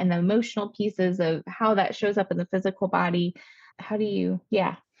and the emotional pieces of how that shows up in the physical body? How do you,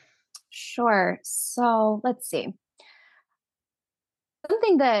 yeah. Sure. So let's see.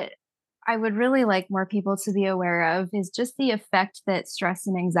 Something that I would really like more people to be aware of is just the effect that stress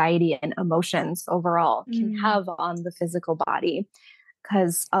and anxiety and emotions overall can Mm, have on the physical body.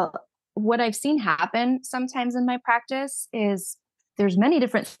 Because what I've seen happen sometimes in my practice is there's many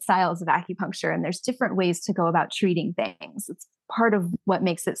different styles of acupuncture and there's different ways to go about treating things. It's part of what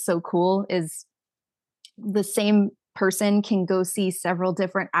makes it so cool is the same person can go see several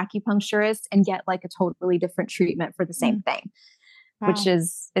different acupuncturists and get like a totally different treatment for the same mm, thing, which wow.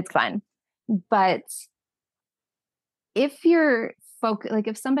 is it's fun. But if you're like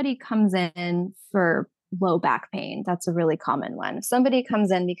if somebody comes in for low back pain, that's a really common one. If somebody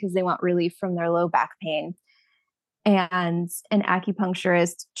comes in because they want relief from their low back pain and an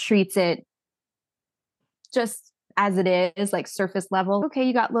acupuncturist treats it just as it is, like surface level. Okay,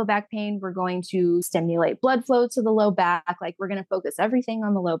 you got low back pain. We're going to stimulate blood flow to the low back. Like we're going to focus everything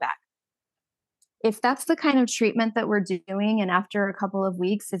on the low back. If that's the kind of treatment that we're doing, and after a couple of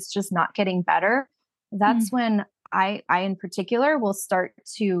weeks, it's just not getting better, that's Mm, when I in particular will start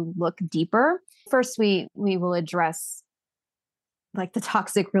to look deeper. First, we will address like the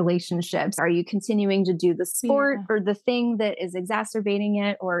toxic relationships. Are you continuing to do the sport yeah. or the thing that is exacerbating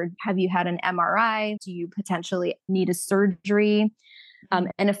it? Or have you had an MRI? Do you potentially need a surgery? Mm,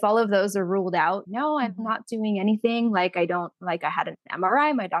 And if all of those are ruled out, no, I'm mhm, not doing anything. Like I don't, like I had an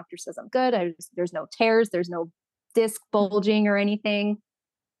MRI. My doctor says I'm good. There's no tears, there's no disc mm, bulging or anything.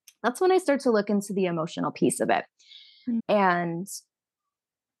 That's when I start to look into the emotional piece of it. mm, And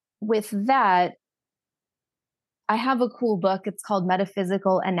with that, I have a cool book. It's called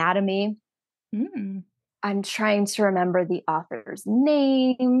Metaphysical Anatomy. mm. I'm trying to remember the author's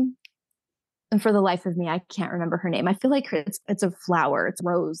name. And for the life of me, I can't remember her name. I feel like it's a flower, it's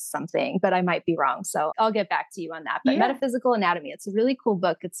Rose something, but I might be wrong. So I'll get back to you on that. But Yeah. Metaphysical Anatomy, it's a really cool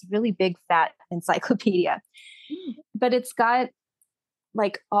book. It's a really big, fat encyclopedia, Mm, but it's got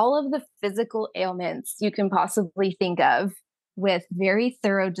like all of the physical ailments you can possibly think of with very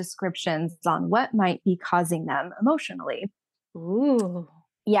thorough descriptions on what might be causing them emotionally. ooh,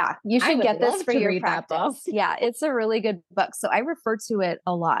 Yeah, you I should would get this love for to your read that book. practice. Yeah, it's a really good book. So I refer to it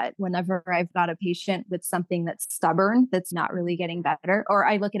a lot whenever I've got a patient with something that's stubborn, that's not really getting better. Or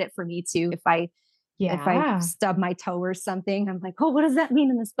I look at it for me too. If I Yeah. stub my toe or something, I'm like, oh, what does that mean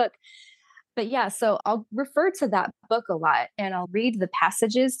in this book? But yeah, so I'll refer to that book a lot and I'll read the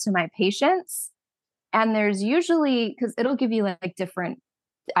passages to my patients. And there's usually, because it'll give you like different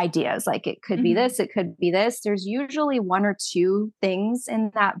ideas. Like it could be Mhm. this, it could be this. There's usually one or two things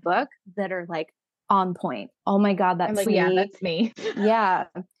in that book that are like on point. Oh my God, I'm that's like, yeah, me. that's me. Yeah.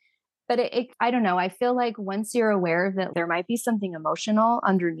 But I don't know. I feel like once you're aware that there might be something emotional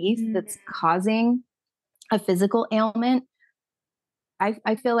underneath Mm, that's causing a physical ailment,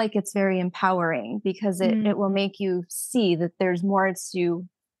 I feel like it's very empowering because it will mm, make you see that there's more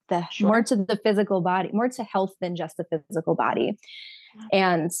sure. to the physical body, more to health than just the physical body.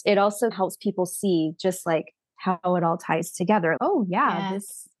 And it also helps people see just like how it all ties together. Oh, yeah, Yeah.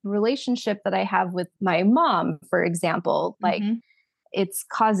 this relationship that I have with my mom, for example, like Hmm. it's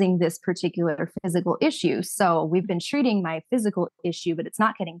causing this particular physical issue. So we've been treating my physical issue, but it's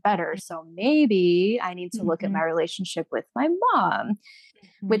not getting better. So maybe I need to look at Hmm. my relationship with my mom,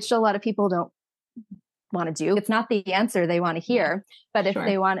 Hmm. which a lot of people don't want to do. It's not the answer they want to hear, but if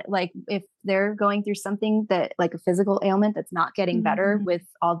they want, like, if they're going through something that like a physical ailment that's not getting better with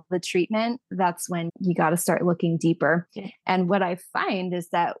all the treatment, that's when you got to start looking deeper. And what I find is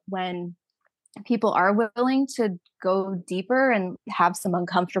that when people are willing to go deeper and have some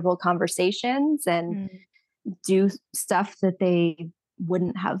uncomfortable conversations and do stuff that they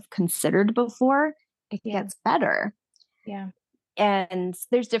wouldn't have considered before, it gets better. Yeah. And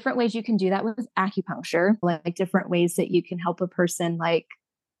there's different ways you can do that with acupuncture, like different ways that you can help a person like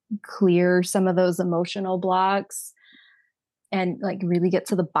clear some of those emotional blocks and like really get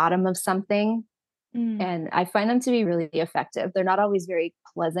to the bottom of something. And I find them to be really effective. They're not always very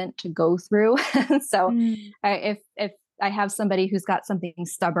pleasant to go through. So if I have somebody who's got something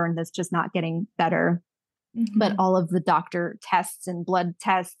stubborn that's just not getting better, but all of the doctor tests and blood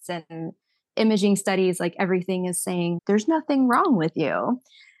tests and imaging studies, like everything is saying there's nothing wrong with you,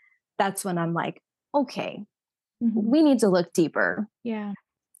 that's when I'm like, okay, we need to look deeper. Yeah.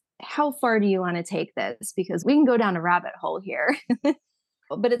 How far do you want to take this? Because we can go down a rabbit hole here.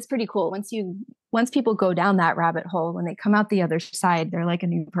 But it's pretty cool. Once people go down that rabbit hole, when they come out the other side, they're like a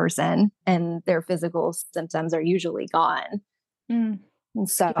new person and their physical symptoms are usually gone. And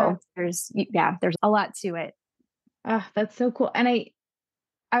so there's a lot to it. That's so cool. And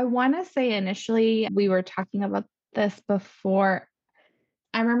I want to say initially we were talking about this before.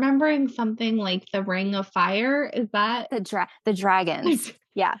 I'm remembering something like the Ring of Fire. Is that the dragons?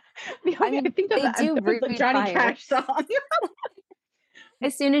 Yeah. I think of they do the Johnny Cash song.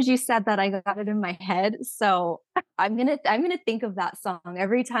 As soon as you said that, I got it in my head. So I'm gonna think of that song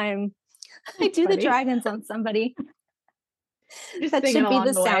every time I do the dragons on somebody. That should be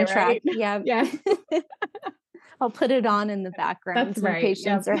the soundtrack. Right? Yeah. I'll put it on in the background when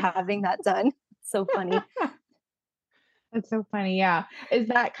patients are having that done. It's so funny. That's so funny. Yeah. Is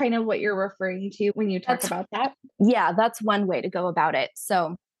that kind of what you're referring to when you talk about that? Yeah, that's one way to go about it.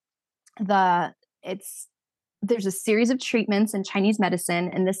 So there's a series of treatments in Chinese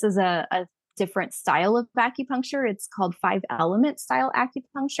medicine, and this is a different style of acupuncture. It's called 5-element style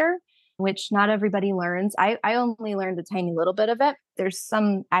acupuncture, which not everybody learns. I only learned a tiny little bit of it. There's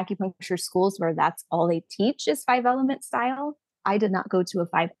some acupuncture schools where that's all they teach is 5-element style. I did not go to a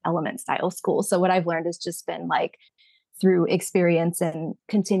 5-element style school. So what I've learned has just been like through experience and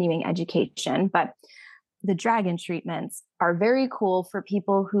continuing education. But the dragon treatments are very cool for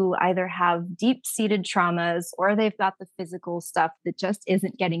people who either have deep-seated traumas or they've got the physical stuff that just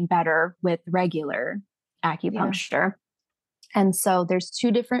isn't getting better with regular acupuncture. And so there's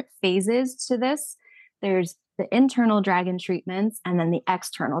 2 different phases to this. There's the internal dragon treatments and then the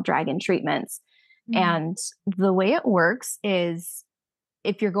external dragon treatments. And the way it works is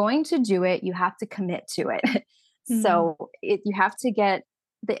if you're going to do it, you have to commit to it. So you have to get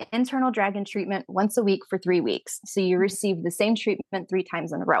the internal dragon treatment once a week for 3 weeks. So you receive the same treatment 3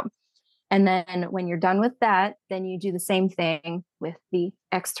 times in a row. And then when you're done with that, then you do the same thing with the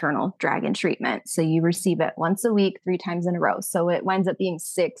external dragon treatment. So you receive it once a week, 3 times in a row. So it winds up being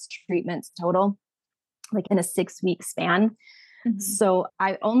 6 treatments total, like in a 6-week span. So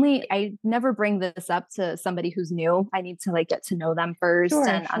I never bring this up to somebody who's new. I need to like get to know them first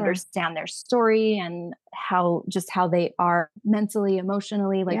and understand their story and how they are mentally,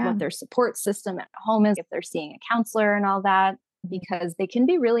 emotionally, like what their support system at home is, if they're seeing a counselor and all that, because they can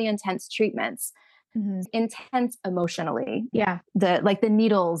be really intense treatments. Intense emotionally. Yeah. The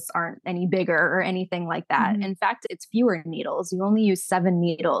needles aren't any bigger or anything like that. In fact, it's fewer needles. You only use 7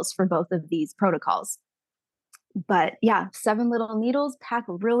 needles for both of these protocols. But yeah, 7 little needles pack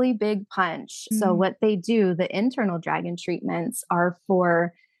a really big punch. So what they do, the internal dragon treatments are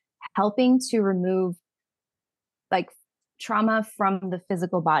for helping to remove like trauma from the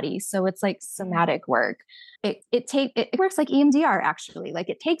physical body. So it's like somatic work. It works like EMDR actually. Like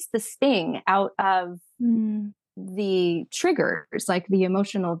it takes the sting out of the triggers, like the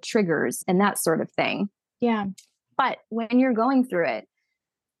emotional triggers and that sort of thing. Yeah. But when you're going through it,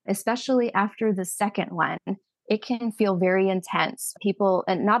 especially after the second one, it can feel very intense. People,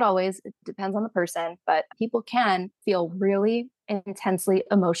 and not always, it depends on the person, but people can feel really intensely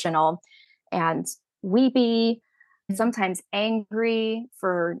emotional and weepy, sometimes angry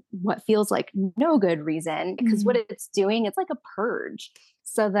for what feels like no good reason, because what it's doing, it's like a purge.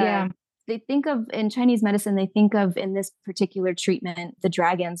 So they think of, in Chinese medicine, they think of in this particular treatment, the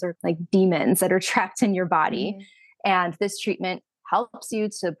dragons are like demons that are trapped in your body. And this treatment helps you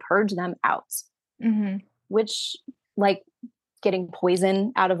to purge them out, which, like getting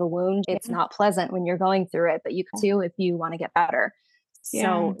poison out of a wound, it's not pleasant when you're going through it, but you can do if you want to get better.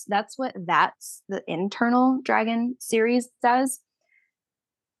 So that's what the internal dragon series does.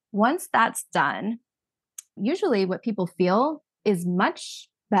 Once that's done, usually what people feel is much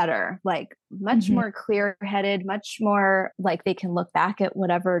better, like much Mhm. more clear headed, much more like they can look back at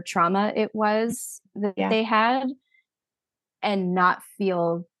whatever trauma it was that Yeah. they had and not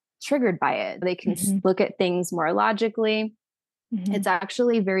feel triggered by it. They can Mhm. look at things more logically. Mhm. It's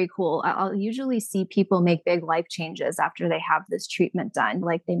actually very cool. I'll usually see people make big life changes after they have this treatment done.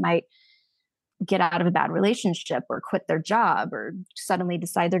 Like they might get out of a bad relationship or quit their job or suddenly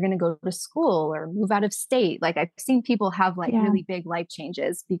decide they're going to go to school or move out of state. Like I've seen people have like Yeah. really big life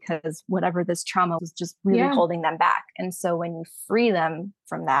changes because whatever this trauma was just really Yeah. holding them back. And so when you free them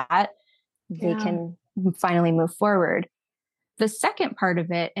from that, they Yeah. can finally move forward. The second part of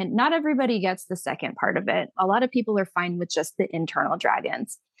it, and not everybody gets the second part of it. A lot of people are fine with just the internal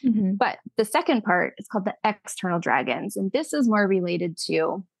dragons. Mhm. But the second part is called the external dragons. And this is more related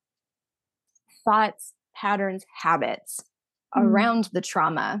to thoughts, patterns, habits around the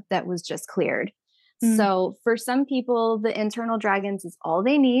trauma that was just cleared. Mm. So for some people, the internal dragons is all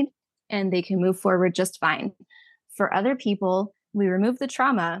they need and they can move forward just fine. For other people, we remove the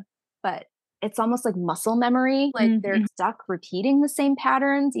trauma, but it's almost like muscle memory. Like they're Mhm. stuck repeating the same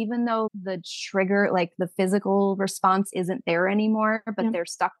patterns, even though the trigger, like the physical response isn't there anymore, but Yep. they're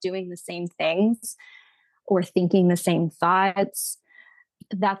stuck doing the same things or thinking the same thoughts.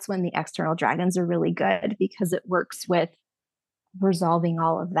 That's when the external dragons are really good because it works with resolving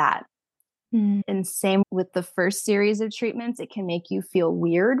all of that. Mm. And same with the first series of treatments, it can make you feel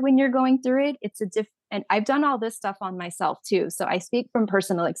weird when you're going through it. It's a and I've done all this stuff on myself too. So I speak from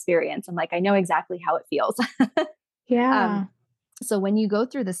personal experience. I'm like, I know exactly how it feels. Yeah. So when you go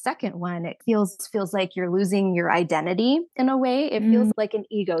through the second one, it feels like you're losing your identity in a way. It feels like an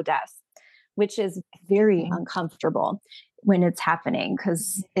ego death, which is very uncomfortable when it's happening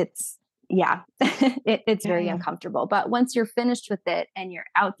because it's yeah, it's very Yeah. uncomfortable. But once you're finished with it and you're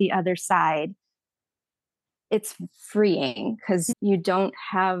out the other side, it's freeing because you don't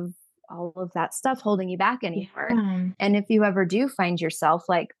have all of that stuff holding you back anymore. Yeah. And if you ever do find yourself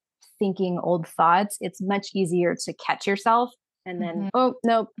like thinking old thoughts, it's much easier to catch yourself and then, Mhm. oh,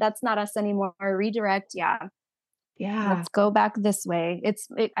 nope, that's not us anymore. Redirect. Yeah. Yeah. Let's go back this way.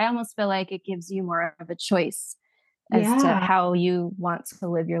 I almost feel like it gives you more of a choice as to Yeah. how you want to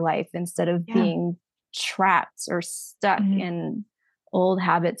live your life instead of Yeah. being trapped or stuck Mhm. in old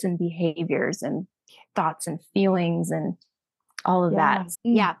habits and behaviors and thoughts and feelings and all of Yeah. that.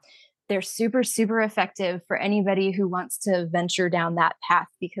 Yeah. They're super, super effective for anybody who wants to venture down that path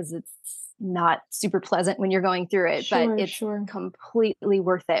because it's not super pleasant when you're going through it, but Sure, it's sure. completely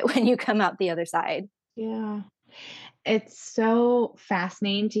worth it when you come out the other side. Yeah. It's so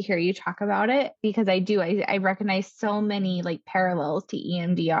fascinating to hear you talk about it because I recognize so many like parallels to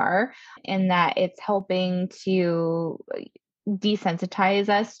EMDR in that it's helping to desensitize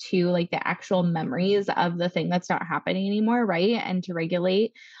us to like the actual memories of the thing that's not happening anymore, right? And to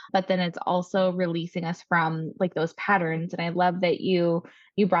regulate. But then it's also releasing us from like those patterns. And I love that you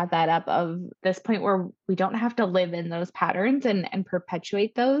brought that up of this point where we don't have to live in those patterns and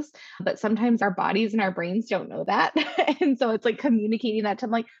perpetuate those. But sometimes our bodies and our brains don't know that. And so it's like communicating that to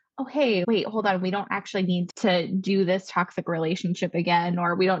them like, oh, hey, wait, hold on. We don't actually need to do this toxic relationship again,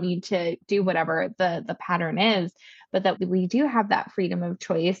 or we don't need to do whatever the pattern is, but that we do have that freedom of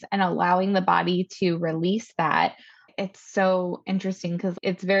choice and allowing the body to release that. It's so interesting because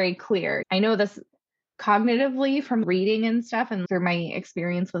it's very clear. I know this cognitively from reading and stuff and through my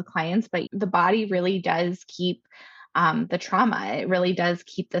experience with clients, but the body really does keep the trauma. It really does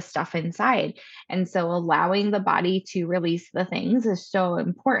keep the stuff inside. And so allowing the body to release the things is so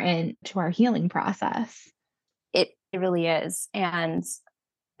important to our healing process. It really is. And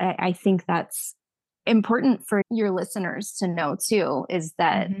I think that's important for your listeners to know too, is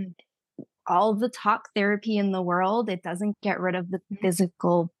that Mhm. all the talk therapy in the world, it doesn't get rid of the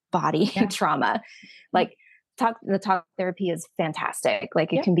physical body Yeah. trauma. Like the talk therapy is fantastic.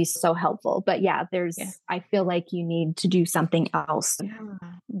 Like it Yep. can be so helpful. But yeah, Yeah. I feel like you need to do something else. Yeah.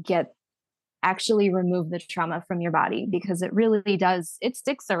 Get actually remove the trauma from your body because it really does, it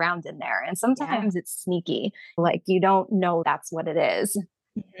sticks around in there. And Yeah. sometimes it's sneaky. Like you don't know that's what it is.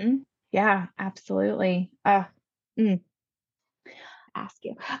 Mhm. Yeah, absolutely. Mm. Ask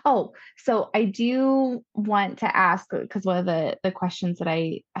you. Oh, so I do want to ask because one of the questions that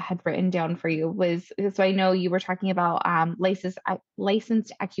I had written down for you was so I know you were talking about licensed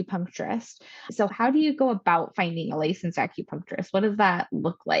acupuncturist. So how do you go about finding a licensed acupuncturist? What does that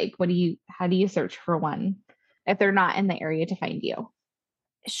look like? How do you search for one if they're not in the area to find you?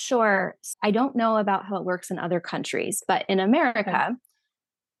 Sure. I don't know about how it works in other countries, but in Okay. America,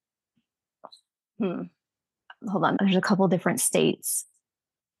 hmm, hold on, there's a couple different states.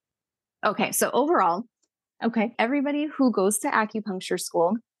 Okay, so overall, Okay. Everybody who goes to acupuncture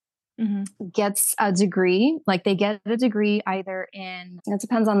school Mm-hmm. gets a degree. Like they get a degree either it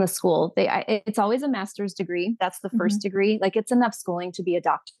depends on the school. It's always a master's degree. That's the first Mm-hmm. degree. Like it's enough schooling to be a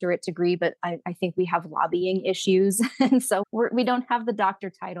doctorate degree, but I think we have lobbying issues. And so we don't have the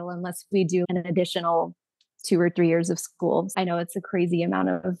doctor title unless we do an additional 2 or 3 years of school. I know it's a crazy amount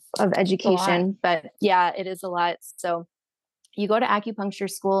of education, but yeah, it is a lot. So you go to acupuncture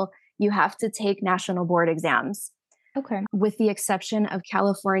school, you have to take national board exams. Okay. With the exception of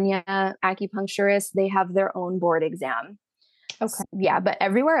California acupuncturists, they have their own board exam. Okay. Yeah, but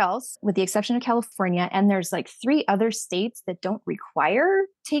everywhere else, with the exception of California, and there's like 3 other states that don't require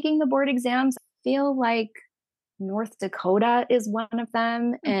taking the board exams. I feel like North Dakota is one of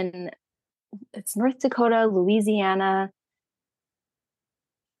them, and it's North Dakota, Louisiana.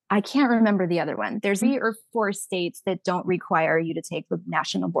 I can't remember the other one. There's 3 or 4 states that don't require you to take the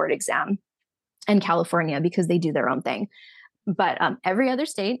national board exam, and California because they do their own thing. But every other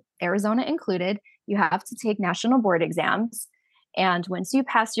state, Arizona included, you have to take national board exams. And once you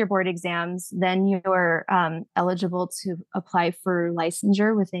pass your board exams, then you're eligible to apply for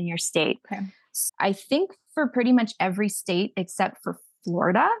licensure within your state. Okay. I think for pretty much every state except for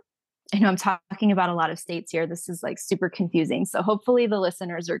Florida. I know I'm talking about a lot of states here. This is like super confusing. So hopefully the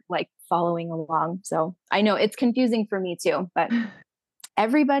listeners are like following along. So I know it's confusing for me too, but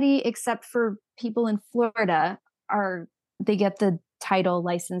everybody except for people in Florida they get the title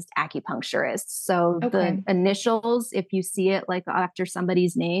licensed acupuncturist. So the initials, if you see it like after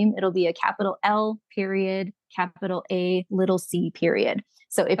somebody's name, it'll be a capital L period, capital A, little c period.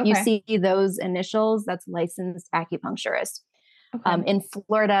 So if you see those initials, that's licensed acupuncturist. In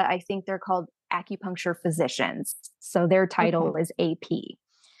Florida, I think they're called acupuncture physicians. So their title is AP.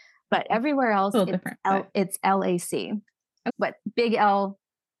 But everywhere else, it's LAC. But big L,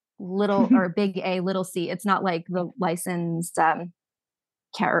 little or big A, little c. It's not like the licensed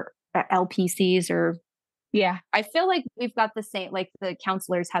LPCs or. Yeah. I feel like we've got the same, like the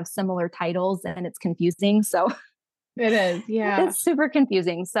counselors have similar titles and it's confusing. So it is. Yeah. It's super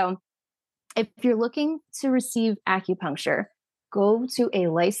confusing. So if you're looking to receive acupuncture, go to a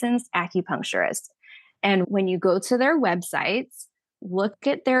licensed acupuncturist. And when you go to their websites, look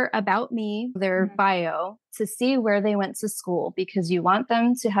at their about me, their bio to see where they went to school, because you want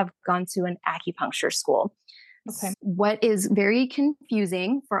them to have gone to an acupuncture school. Okay. What is very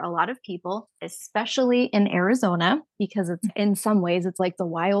confusing for a lot of people, especially in Arizona, because it's in some ways it's like the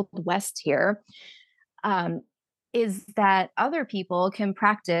Wild West here, is that other people can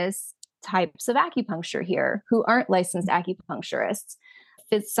practice types of acupuncture here who aren't licensed acupuncturists.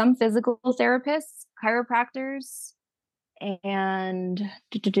 It's some physical therapists, chiropractors, and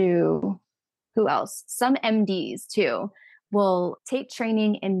who else? Some MDs too will take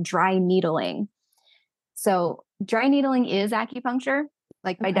training in dry needling. So dry needling is acupuncture.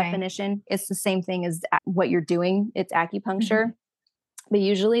 Like by definition, it's the same thing as what you're doing. It's acupuncture. But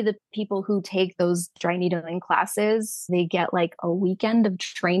usually the people who take those dry needling classes, they get like a weekend of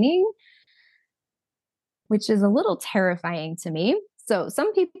training, which is a little terrifying to me. So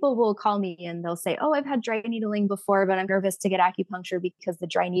some people will call me and they'll say, oh, I've had dry needling before, but I'm nervous to get acupuncture because the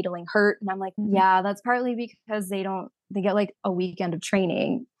dry needling hurt. And I'm like, yeah, that's partly because they get like a weekend of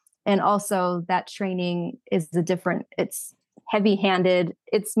training. And also that training is it's heavy handed.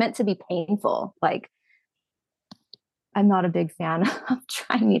 It's meant to be painful. Like I'm not a big fan of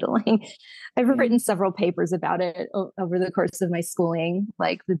dry needling. I've written several papers about it over the course of my schooling,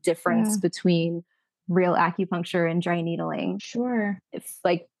 like the difference between real acupuncture and dry needling. Sure. It's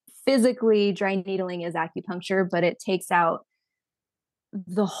like physically dry needling is acupuncture, but it takes out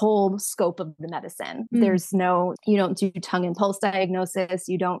the whole scope of the medicine. You don't do tongue and pulse diagnosis.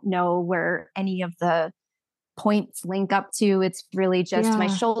 You don't know where any of the points link up to. It's really just my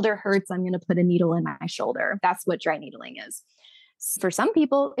shoulder hurts. I'm going to put a needle in my shoulder. That's what dry needling is. For some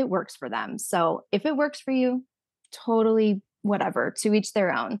people, it works for them. So if it works for you, totally whatever, to each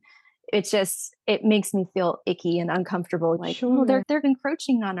their own. It makes me feel icky and uncomfortable. Like, oh, they're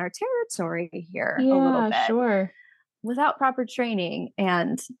encroaching on our territory here a little bit. Sure. Without proper training.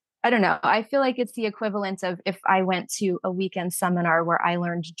 And I don't know. I feel like it's the equivalent of if I went to a weekend seminar where I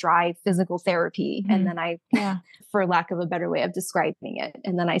learned dry physical therapy and then for lack of a better way of describing it,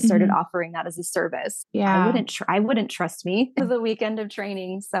 and then I started offering that as a service. I wouldn't trust me for the weekend of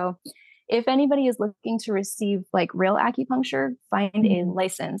training. So if anybody is looking to receive like real acupuncture, find a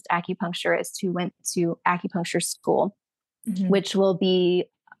licensed acupuncturist who went to acupuncture school, which will be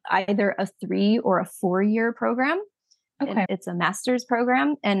either a 3 or a 4 year program. Okay. It's a master's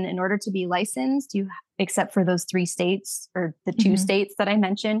program. And in order to be licensed, except for those 3 states or the 2 states that I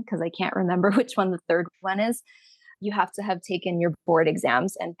mentioned, because I can't remember which one the third one is. You have to have taken your board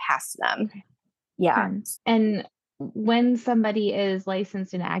exams and passed them. Okay. Yeah. And when somebody is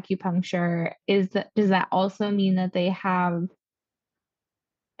licensed in acupuncture, does that also mean that they have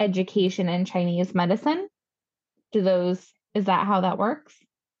education in Chinese medicine? Is that how that works?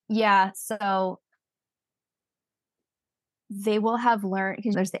 Yeah. So they will have learned,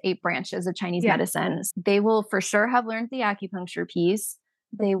 because there's the 8 branches of Chinese medicine. They will for sure have learned the acupuncture piece.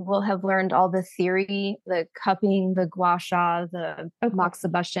 They will have learned all the theory, the cupping, the gua sha, the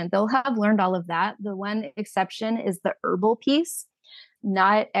moxibustion. They'll have learned all of that. The one exception is the herbal piece.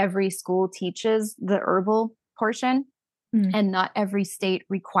 Not every school teaches the herbal portion, and not every state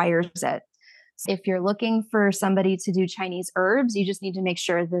requires it. So if you're looking for somebody to do Chinese herbs, you just need to make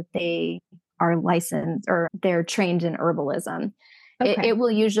sure that they are licensed or they're trained in herbalism. It will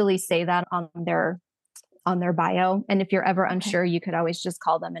usually say that on their bio. And if you're ever unsure, you could always just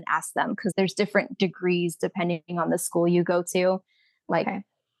call them and ask them, because there's different degrees depending on the school you go to. Like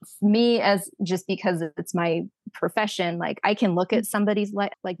me, as just because it's my profession, like I can look at somebody's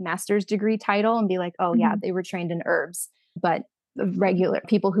like master's degree title and be like, oh yeah, they were trained in herbs. But regular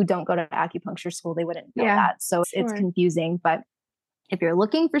people who don't go to acupuncture school, they wouldn't know that. So it's confusing. But if you're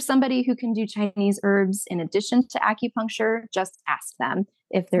looking for somebody who can do Chinese herbs in addition to acupuncture, just ask them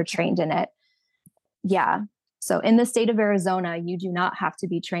if they're trained in it. Yeah. So in the state of Arizona, you do not have to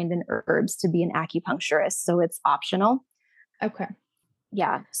be trained in herbs to be an acupuncturist. So it's optional. Okay.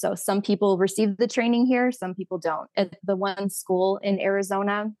 Yeah. So some people receive the training here, some people don't. At the one school in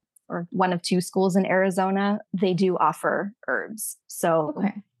Arizona, or one of 2 schools in Arizona, they do offer herbs. So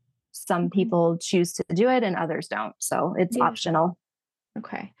some people choose to do it and others don't. So it's optional.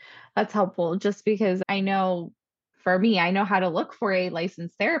 Okay. That's helpful, just because I know for me, I know how to look for a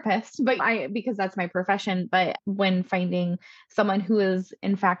licensed therapist, because that's my profession. But when finding someone who is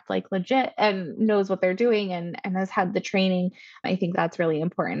in fact like legit and knows what they're doing and has had the training, I think that's really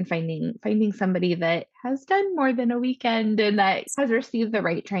important. Finding somebody that has done more than a weekend and that has received the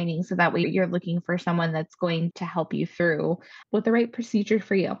right training. So that way you're looking for someone that's going to help you through with the right procedure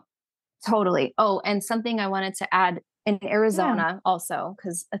for you. Totally. Oh, and something I wanted to add in Arizona also,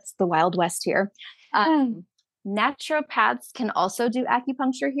 because it's the Wild West here. Naturopaths can also do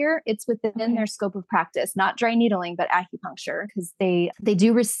acupuncture here. It's within their scope of practice, not dry needling, but acupuncture, because they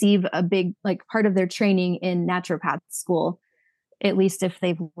do receive a big, like, part of their training in naturopath school, at least if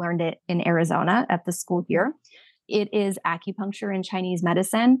they've learned it in Arizona at the school here. It is acupuncture and Chinese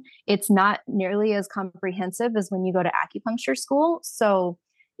medicine. It's not nearly as comprehensive as when you go to acupuncture school. So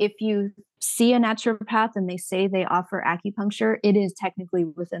if you see a naturopath and they say they offer acupuncture, it is technically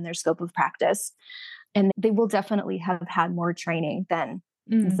within their scope of practice. And they will definitely have had more training than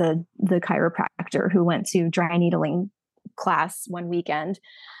the chiropractor who went to dry needling class one weekend.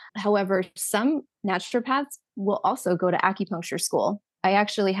 However, some naturopaths will also go to acupuncture school. I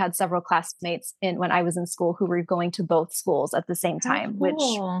actually had several classmates when I was in school who were going to both schools at the same time, which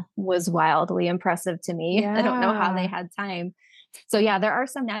was wildly impressive to me. I don't know how they had time. So yeah, there are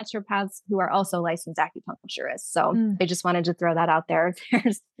some naturopaths who are also licensed acupuncturists. So I just wanted to throw that out there.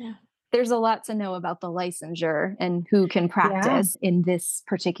 There's a lot to know about the licensure and who can practice in this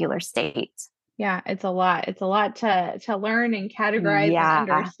particular state. Yeah, it's a lot. It's a lot to learn and categorize and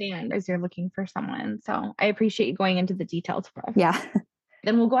understand as you're looking for someone. So I appreciate you going into the details for us. Yeah.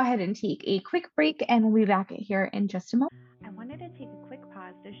 Then we'll go ahead and take a quick break and we'll be back here in just a moment. I wanted to take a quick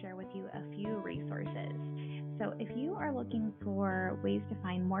pause to share with you a few resources. So if you are looking for ways to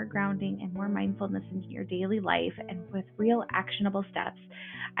find more grounding and more mindfulness into your daily life and with real actionable steps,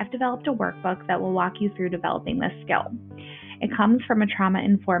 I've developed a workbook that will walk you through developing this skill. It comes from a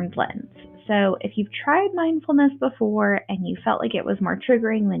trauma-informed lens. So if you've tried mindfulness before and you felt like it was more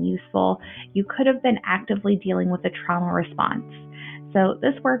triggering than useful, you could have been actively dealing with a trauma response. So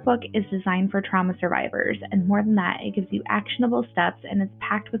this workbook is designed for trauma survivors, and more than that, it gives you actionable steps and it's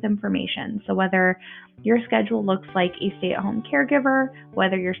packed with information. So whether your schedule looks like a stay-at-home caregiver,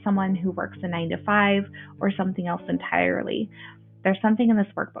 whether you're someone who works a 9-to-5, or something else entirely, there's something in this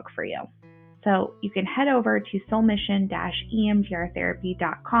workbook for you. So you can head over to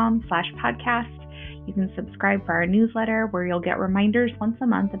soulmission-emdrtherapy.com/podcast. You can subscribe for our newsletter where you'll get reminders once a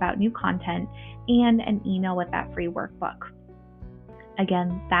month about new content and an email with that free workbook.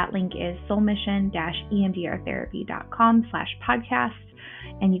 Again, that link is soulmission-emdrtherapy.com/podcast,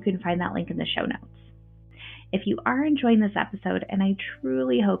 and you can find that link in the show notes. If you are enjoying this episode, and I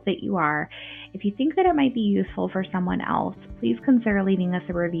truly hope that you are, if you think that it might be useful for someone else, please consider leaving us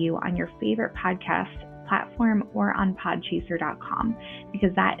a review on your favorite podcast platform or on podchaser.com,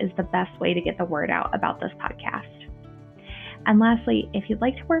 because that is the best way to get the word out about this podcast. And lastly, if you'd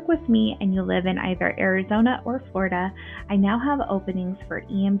like to work with me and you live in either Arizona or Florida, I now have openings for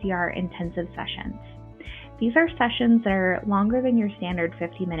EMDR intensive sessions. These are sessions that are longer than your standard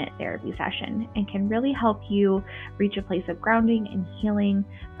 50-minute therapy session and can really help you reach a place of grounding and healing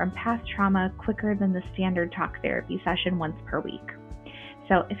from past trauma quicker than the standard talk therapy session once per week.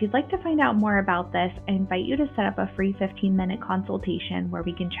 So if you'd like to find out more about this, I invite you to set up a free 15-minute consultation where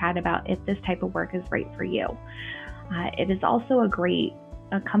we can chat about if this type of work is right for you. It is also a great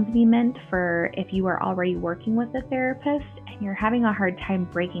accompaniment for if you are already working with a therapist and you're having a hard time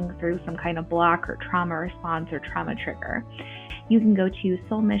breaking through some kind of block or trauma response or trauma trigger. You can go to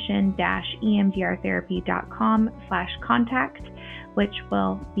soulmission-emdrtherapy.com/contact, which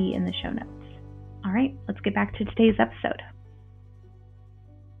will be in the show notes. All right, let's get back to today's episode.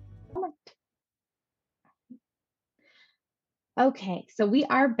 Okay, so we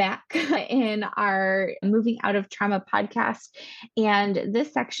are back in our Moving Out of Trauma podcast, and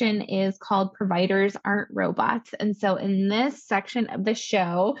this section is called Providers Aren't Robots. And so in this section of the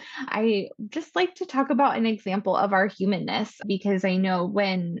show, I just like to talk about an example of our humanness, because I know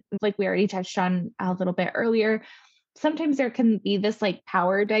when, like we already touched on a little bit earlier, sometimes there can be this like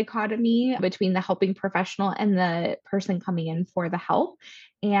power dichotomy between the helping professional and the person coming in for the help.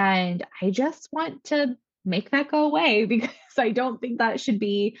 And I just want to make that go away, because I don't think that should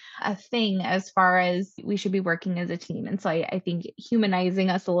be a thing as far as we should be working as a team. And so I think humanizing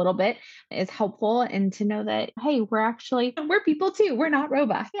us a little bit is helpful, and to know that, hey, we're people too. We're not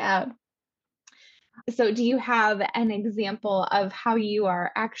robots. Yeah. So do you have an example of how you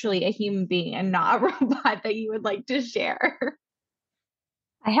are actually a human being and not a robot that you would like to share?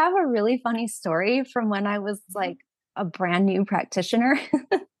 I have a really funny story from when I was like a brand new practitioner.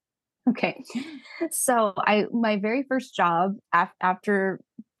 Okay. So my very first job after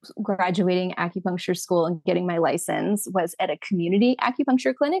graduating acupuncture school and getting my license was at a community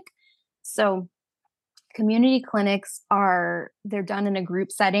acupuncture clinic. So community clinics they're done in a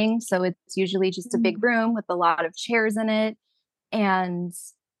group setting. So it's usually just a big room with a lot of chairs in it. And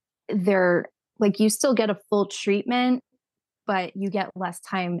they're like, you still get a full treatment, but you get less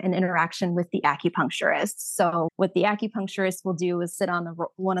time and interaction with the acupuncturist. So what the acupuncturist will do is sit on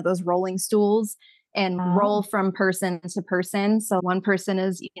one of those rolling stools and roll from person to person. So one person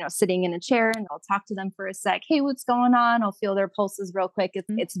is, sitting in a chair, and I'll talk to them for a sec. Hey, what's going on? I'll feel their pulses real quick.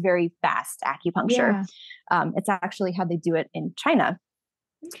 It's very fast acupuncture. Yeah. It's actually how they do it in China.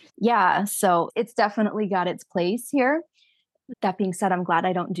 Yeah. So it's definitely got its place here. That being said, I'm glad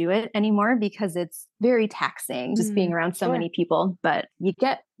I don't do it anymore, because it's very taxing just being around so many people, but you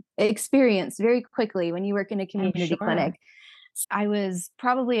get experience very quickly when you work in a community clinic. I was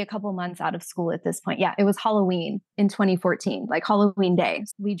probably a couple months out of school at this point. Yeah, it was Halloween in 2014, like Halloween day.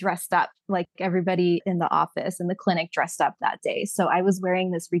 We dressed up, like everybody in the office and the clinic dressed up that day. So I was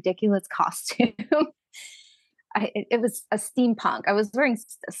wearing this ridiculous costume. It was a steampunk. I was wearing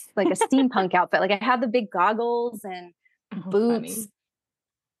like a steampunk outfit. Like I had the big goggles and boots. Funny.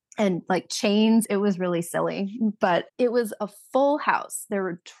 And like chains. It was really silly, but it was a full house. There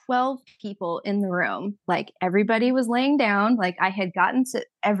were 12 people in the room. Like everybody was laying down. Like I had gotten to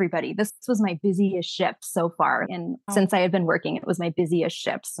everybody. This was my busiest shift so far. And since I had been working, it was my busiest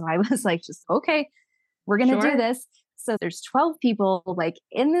shift. So I was like, just, okay, we're going to do this. So there's 12 people like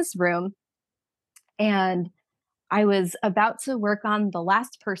in this room. And I was about to work on the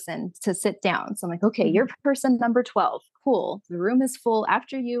last person to sit down. So I'm like, okay, you're person number 12. Cool. The room is full.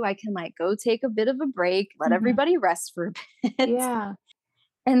 After you, I can like go take a bit of a break, let everybody rest for a bit. Yeah.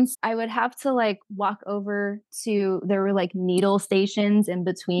 And I would have to like walk over there were like needle stations in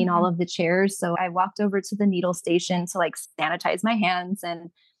between all of the chairs. So I walked over to the needle station to like sanitize my hands and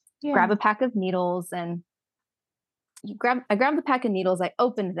grab a pack of needles. And I grabbed the pack of needles. I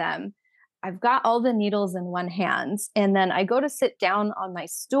opened them. I've got all the needles in one hand, and then I go to sit down on my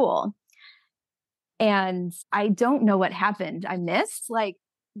stool, and I don't know what happened. I missed like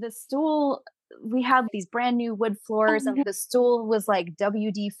the stool. We had these brand new wood floors, and the stool was like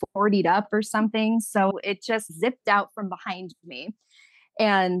WD-40'd up or something. So it just zipped out from behind me.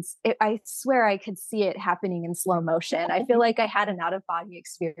 And I swear I could see it happening in slow motion. I feel like I had an out-of-body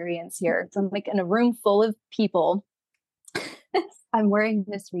experience here. So I'm like in a room full of people. I'm wearing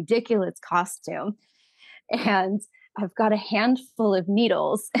this ridiculous costume, and I've got a handful of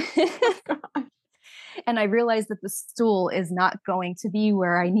needles. And I realized that the stool is not going to be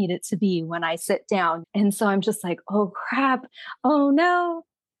where I need it to be when I sit down. And so I'm just like, oh crap. Oh no,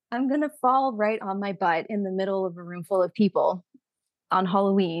 I'm going to fall right on my butt in the middle of a room full of people on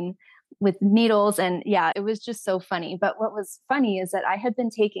Halloween with needles. And yeah, it was just so funny. But what was funny is that I had been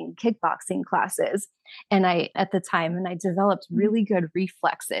taking kickboxing classes at the time, and I developed really good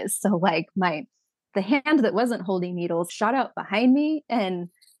reflexes. So like the hand that wasn't holding needles shot out behind me and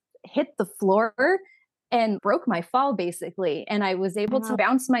hit the floor and broke my fall basically. And I was able to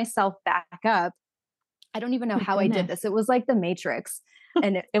bounce myself back up. I don't even know how I did this. It was like the Matrix.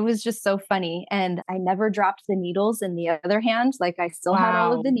 And it was just so funny. And I never dropped the needles in the other hand. Like I still had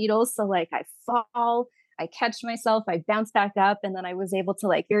all of the needles. So like I fall, I catch myself, I bounce back up, and then I was able to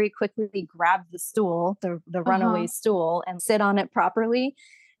like very quickly grab the stool, the runaway stool, and sit on it properly.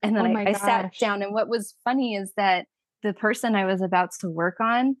 And then I sat down. And what was funny is that the person I was about to work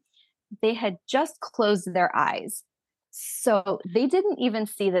on, they had just closed their eyes. So they didn't even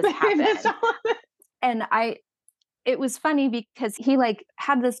see this happen. And it was funny because he like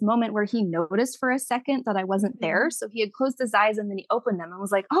had this moment where he noticed for a second that I wasn't there. So he had closed his eyes and then he opened them and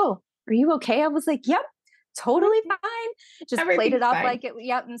was like, "Oh, are you okay?" I was like, "Yep, totally fine." Just played it off like it.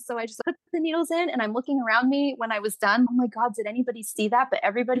 Yep. And so I just put the needles in and I'm looking around me when I was done. Oh my God, did anybody see that? But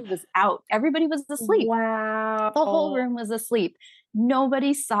everybody was out. Everybody was asleep. Wow. The whole room was asleep.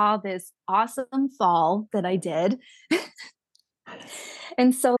 Nobody saw this awesome fall that I did.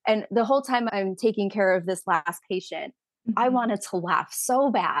 And the whole time I'm taking care of this last patient, I wanted to laugh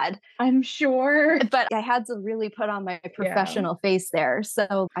so bad. I'm sure. But I had to really put on my professional face there.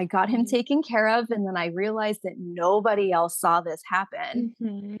 So I got him taken care of. And then I realized that nobody else saw this happen.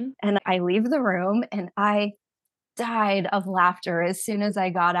 And I leave the room and I died of laughter as soon as I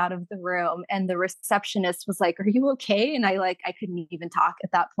got out of the room. And the receptionist was like, "Are you okay?" And I couldn't even talk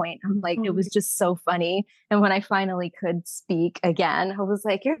at that point. I'm like, it was just so funny. And when I finally could speak again, I was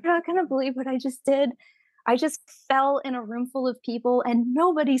like, "You're not going to believe what I just did. I just fell in a room full of people and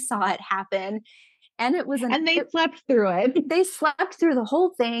nobody saw it happen." And they slept through it. They slept through the whole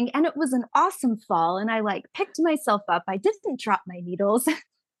thing. And it was an awesome fall. And I like picked myself up. I didn't drop my needles.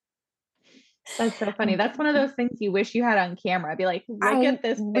 That's so funny. That's one of those things you wish you had on camera. Be like, "Look at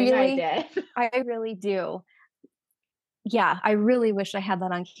this thing I did." I really do. Yeah, I really wish I had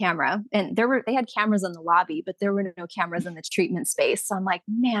that on camera. And they had cameras in the lobby, but there were no cameras in the treatment space. So I'm like,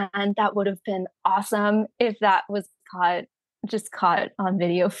 man, that would have been awesome if that was caught on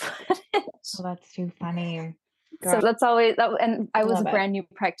video footage. Oh, that's too funny. So that's always that. And I was a brand new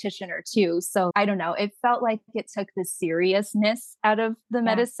practitioner too. So I don't know. It felt like it took the seriousness out of the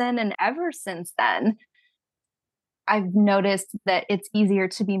medicine. And ever since then, I've noticed that it's easier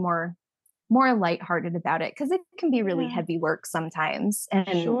to be more lighthearted about it because it can be really heavy work sometimes.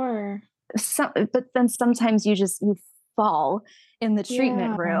 And but then sometimes you fall in the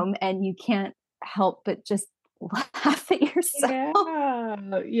treatment room and you can't help but just laugh at yourself.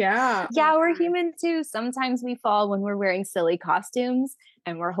 Yeah. We're human too. Sometimes we fall when we're wearing silly costumes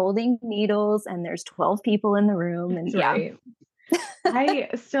and we're holding needles and there's 12 people in the room. And I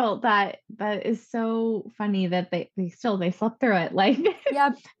still that is so funny that they slept through it. Like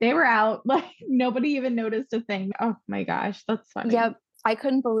they were out, like nobody even noticed a thing. Oh my gosh, that's funny. Yep. I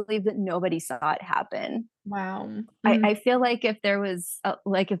couldn't believe that nobody saw it happen. Wow. I feel like if there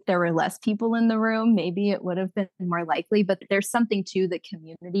were less people in the room, maybe it would have been more likely, but there's something to the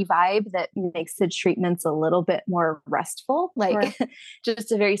community vibe that makes the treatments a little bit more restful, like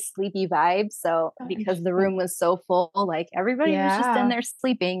just a very sleepy vibe. So because the room was so full, like everybody was just in there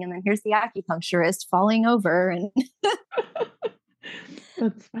sleeping. And then here's the acupuncturist falling over. And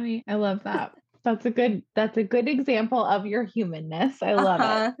that's funny. I love that. That's a good example of your humanness. I love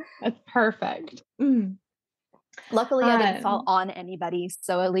it. That's perfect. Luckily, I didn't fall on anybody.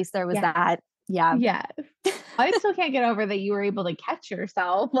 So at least there was that. Yeah. Yes. I still can't get over that you were able to catch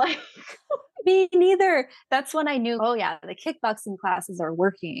yourself. Like me neither. That's when I knew, oh yeah, the kickboxing classes are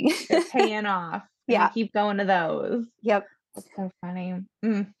working. They're paying off. Keep going to those. Yep. That's so funny.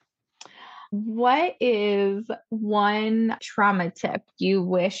 What is one trauma tip you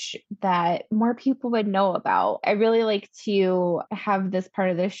wish that more people would know about? I really like to have this part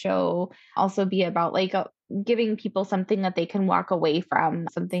of the show also be about like giving people something that they can walk away from,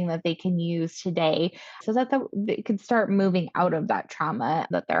 something that they can use today so that they can start moving out of that trauma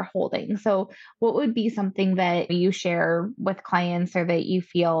that they're holding. So what would be something that you share with clients or that you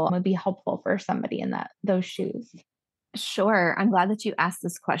feel would be helpful for somebody in those shoes? Sure. I'm glad that you asked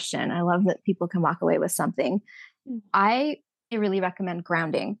this question. I love that people can walk away with something. I really recommend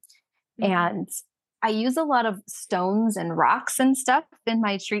grounding. And I use a lot of stones and rocks and stuff in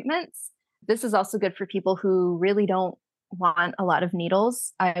my treatments. This is also good for people who really don't want a lot of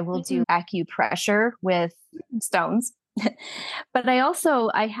needles. I will do acupressure with stones. But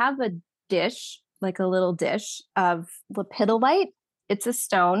I have a dish, like a little dish of lepidolite. It's a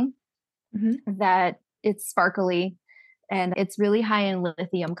stone. that it's sparkly and it's really high in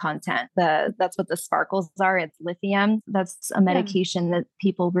lithium content. That's what the sparkles are. It's lithium. That's a medication that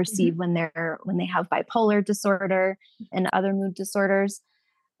people receive when they have bipolar disorder and other mood disorders.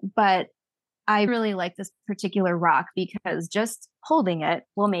 But I really like this particular rock because just holding it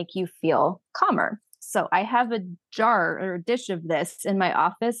will make you feel calmer. So I have a jar or a dish of this in my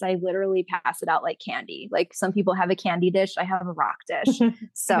office. I literally pass it out like candy. Like some people have a candy dish, I have a rock dish.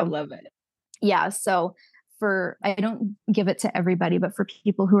 So I love it. Yeah. So I don't give it to everybody, but for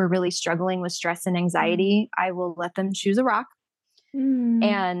people who are really struggling with stress and anxiety, I will let them choose a rock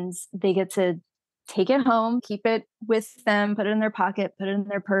and they get to take it home, keep it with them, put it in their pocket, put it in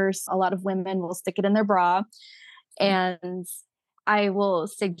their purse. A lot of women will stick it in their bra. And I will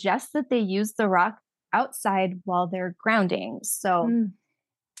suggest that they use the rock outside while they're grounding. So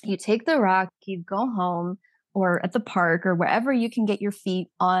you take the rock, you go home or at the park or wherever you can get your feet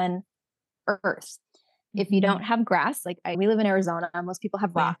on earth. If you don't have grass, we live in Arizona, most people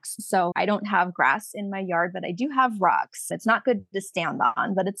have rocks. So I don't have grass in my yard, but I do have rocks. It's not good to stand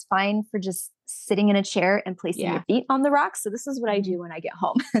on, but it's fine for just sitting in a chair and placing your feet on the rocks. So this is what I do when I get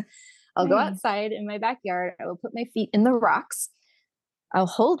home. I'll go outside in my backyard. I will put my feet in the rocks. I'll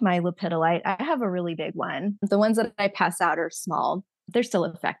hold my lepidolite. I have a really big one. The ones that I pass out are small. They're still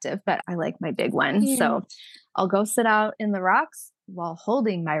effective, but I like my big one. So I'll go sit out in the rocks while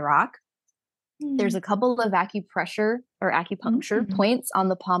holding my rock. There's a couple of acupressure or acupuncture points on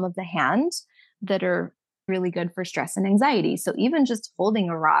the palm of the hand that are really good for stress and anxiety. So even just holding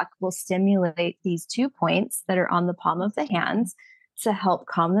a rock will stimulate these 2 points that are on the palm of the hands to help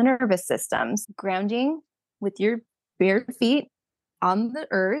calm the nervous systems. Grounding with your bare feet on the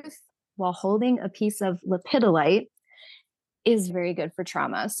earth while holding a piece of lepidolite is very good for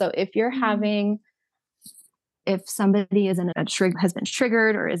trauma. So if you're if somebody has been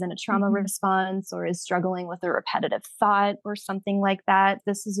triggered or is in a trauma response or is struggling with a repetitive thought or something like that,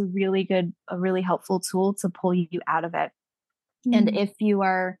 this is a really helpful tool to pull you out of it. And if you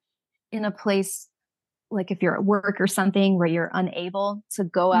are in a place, like if you're at work or something where you're unable to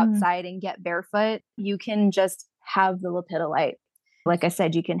go outside and get barefoot, you can just have the lepidolite. Like I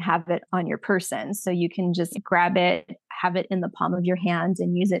said, you can have it on your person. So you can just grab it, have it in the palm of your hand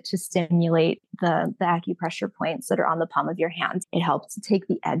and use it to stimulate the acupressure points that are on the palm of your hand. It helps to take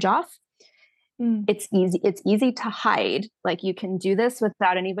the edge off. It's easy to hide. Like you can do this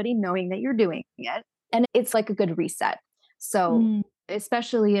without anybody knowing that you're doing it. And it's like a good reset. So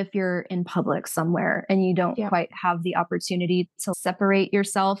especially if you're in public somewhere and you don't quite have the opportunity to separate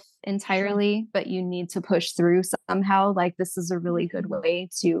yourself entirely, but you need to push through somehow, like this is a really good way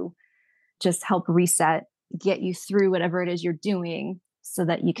to just help reset, get you through whatever it is you're doing so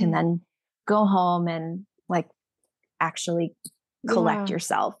that you can then go home and actually collect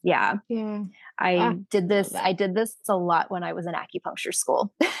yourself. Yeah. I did this a lot when I was in acupuncture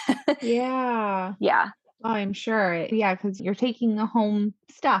school. Yeah. Yeah. Oh, I'm sure. Yeah, because you're taking home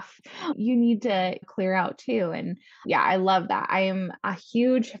stuff you need to clear out too. And yeah, I love that. I am a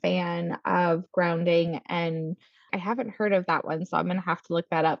huge fan of grounding and I haven't heard of that one, so I'm going to have to look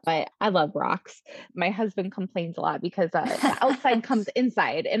that up. But I love rocks. My husband complains a lot because the outside comes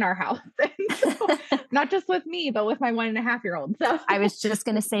inside in our house. So, not just with me, but with my 1.5-year-old. So I was just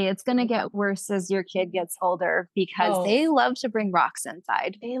going to say it's going to get worse as your kid gets older because they love to bring rocks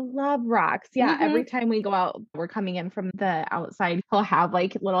inside. They love rocks. Yeah. Every time we go out, we're coming in from the outside, he'll have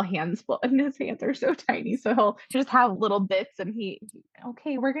little hands full and his hands are so tiny. So he'll just have little bits and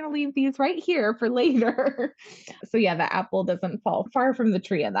okay, we're going to leave these right here for later. So yeah, the apple doesn't fall far from the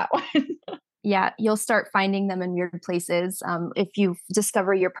tree on that one. Yeah, you'll start finding them in weird places. If you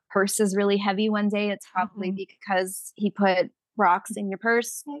discover your purse is really heavy one day, it's probably because he put rocks in your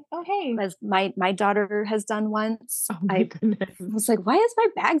purse. Oh, hey. As my daughter has done once. Oh my goodness. Was like, why is my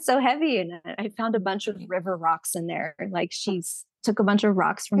bag so heavy? And I found a bunch of river rocks in there. Like she's took a bunch of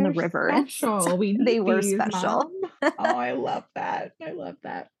rocks from the river. Special. They were special. Oh, I love that. I love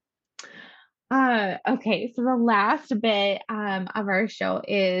that. Okay, so the last bit of our show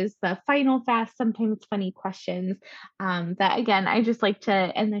is the final fast, sometimes funny questions. That again, I just like to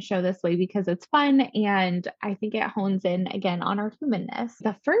end the show this way because it's fun and I think it hones in again on our humanness.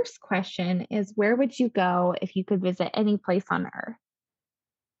 The first question is, where would you go if you could visit any place on earth?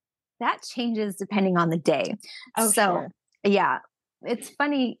 That changes depending on the day. Oh, so sure. Yeah, it's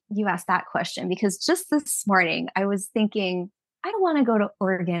funny you asked that question because just this morning I was thinking, I don't want to go to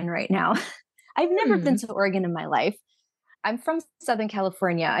Oregon right now. I've never been to Oregon in my life. I'm from Southern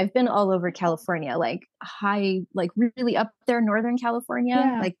California. I've been all over California, really up there, Northern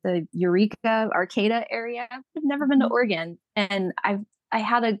California, like the Eureka, Arcata area. I've never been to Oregon. And I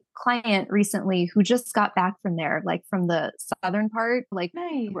had a client recently who just got back from there, like from the southern part, like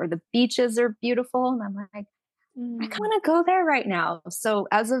Nice. where the beaches are beautiful. And I'm like, I kind of want to go there right now. So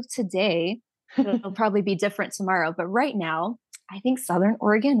as of today, it'll probably be different tomorrow. But right now, I think Southern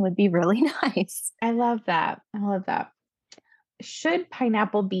Oregon would be really nice. I love that. I love that. Should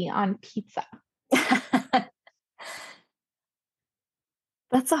pineapple be on pizza?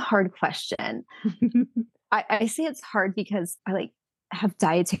 That's a hard question. I say it's hard because I have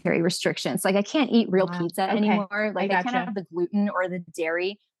dietary restrictions. Like I can't eat real pizza anymore. Like I can't have the gluten or the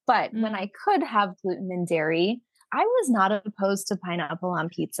dairy. But when I could have gluten and dairy, I was not opposed to pineapple on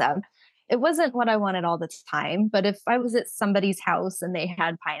pizza. It wasn't what I wanted all the time. But if I was at somebody's house and they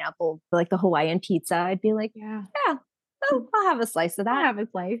had pineapple, like the Hawaiian pizza, I'd be like, yeah, I'll have a slice of that. I'll have a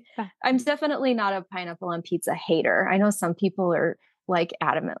slice. I'm definitely not a pineapple on pizza hater. I know some people are like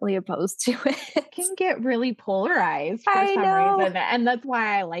adamantly opposed to it. Can get really polarized for some reason. And that's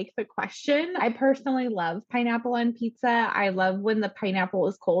why I like the question. I personally love pineapple on pizza. I love when the pineapple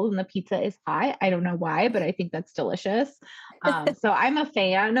is cold and the pizza is hot. I don't know why, but I think that's delicious. So I'm a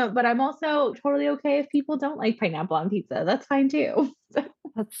fan, but I'm also totally okay if people don't like pineapple on pizza. That's fine too.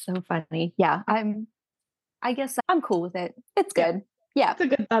 That's so funny. Yeah, I guess I'm cool with it. It's good. Yeah. It's a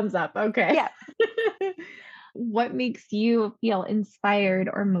good thumbs up. Okay. Yeah. What makes you feel inspired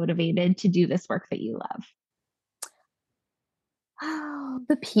or motivated to do this work that you love? Oh,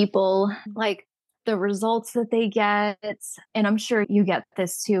 the people, like the results that they get. And I'm sure you get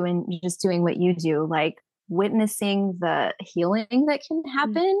this too in just doing what you do, like witnessing the healing that can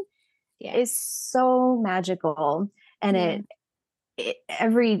happen is so magical. And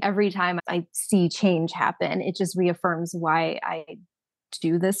every time I see change happen, it just reaffirms why I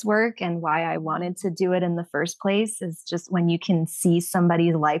do this work and why I wanted to do it in the first place. Is just when you can see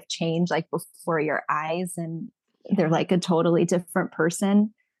somebody's life change like before your eyes and they're like a totally different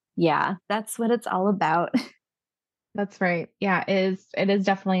person. Yeah, that's what it's all about. That's right. Yeah, it is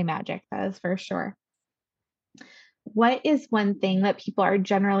definitely magic. That is for sure. What is one thing that people are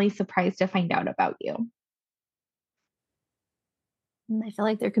generally surprised to find out about you? I feel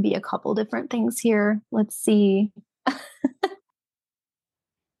like there could be a couple different things here. Let's see.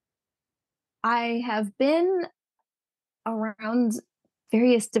 I have been around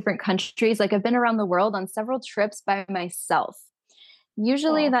various different countries. Like I've been around the world on several trips by myself.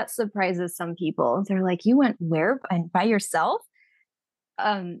 Usually that surprises some people. They're like, you went where and by yourself?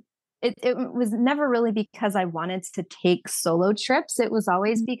 It was never really because I wanted to take solo trips. It was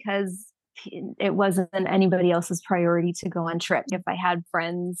always because it wasn't anybody else's priority to go on trips. If I had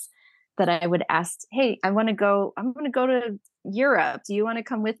friends that I would ask, hey, I'm going to go to Europe. Do you want to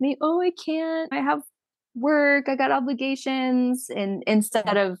come with me? Oh, I can't. I have work. I got obligations. And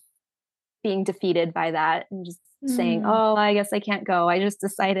instead of being defeated by that and just saying, oh, I guess I can't go, I just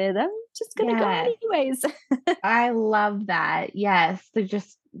decided I'm just going to go anyways. I love that. Yes.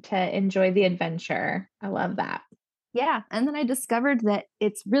 To enjoy the adventure. I love that. Yeah. And then I discovered that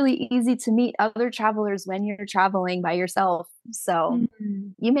it's really easy to meet other travelers when you're traveling by yourself. So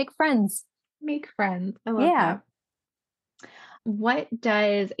you make friends. Make friends. I love that. What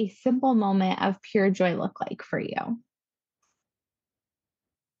does a simple moment of pure joy look like for you?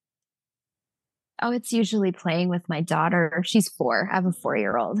 Oh, it's usually playing with my daughter. She's 4. I have a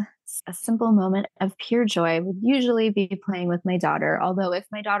 4-year-old. A simple moment of pure joy would usually be playing with my daughter. Although if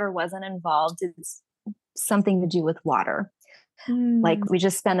my daughter wasn't involved, it's something to do with water. Like we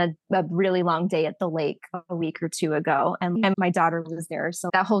just spent a really long day at the lake a week or 2 ago and my daughter was there.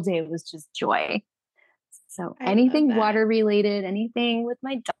 So that whole day was just joy. So anything water related, anything with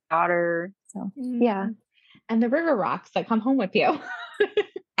my daughter. So yeah. And the river rocks that come home with you.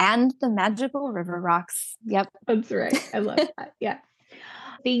 And the magical river rocks. Yep. That's right. I love that. Yeah.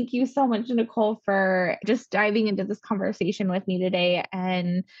 Thank you so much, Nicole, for just diving into this conversation with me today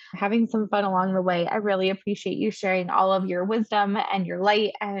and having some fun along the way. I really appreciate you sharing all of your wisdom and your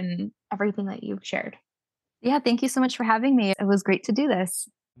light and everything that you've shared. Yeah, thank you so much for having me. It was great to do this.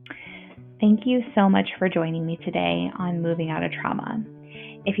 Thank you so much for joining me today on Moving Out of Trauma.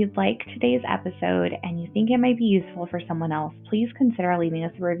 If you'd like today's episode and you think it might be useful for someone else, please consider leaving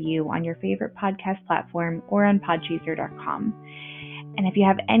us a review on your favorite podcast platform or on podchaser.com. And if you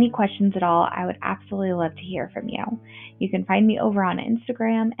have any questions at all, I would absolutely love to hear from you. You can find me over on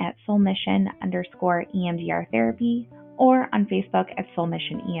Instagram at soulmission_EMDR therapy or on Facebook at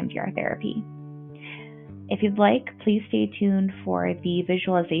soulmission EMDR therapy. If you'd like, please stay tuned for the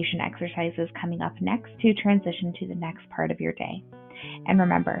visualization exercises coming up next to transition to the next part of your day. And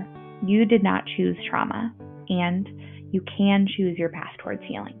remember, you did not choose trauma, and you can choose your path towards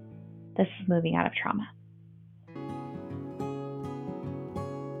healing. This is Moving Out of Trauma.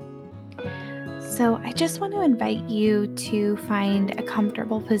 So I just want to invite you to find a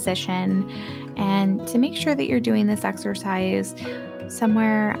comfortable position and to make sure that you're doing this exercise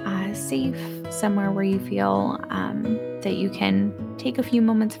somewhere safe, somewhere where you feel that you can take a few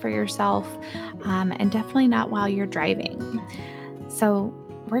moments for yourself, and definitely not while you're driving. So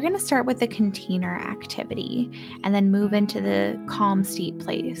we're going to start with the container activity and then move into the calm state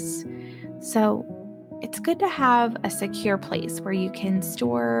place. So it's good to have a secure place where you can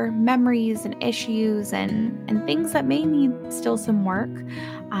store memories and issues and things that may need still some work,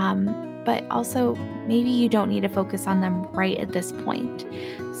 but also maybe you don't need to focus on them right at this point.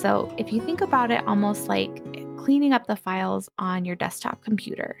 So if you think about it almost like cleaning up the files on your desktop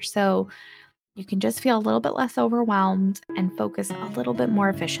computer, so you can just feel a little bit less overwhelmed and focus a little bit more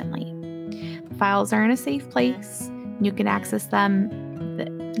efficiently. The files are in a safe place, and you can access them the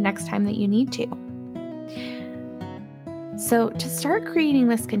next time that you need to. So to start creating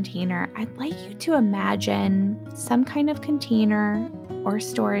this container, I'd like you to imagine some kind of container or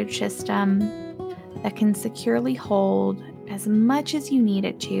storage system that can securely hold as much as you need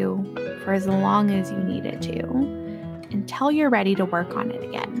it to for as long as you need it to until you're ready to work on it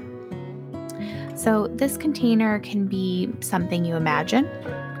again. So this container can be something you imagine.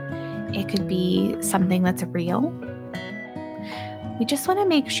 It could be something that's real. We just want to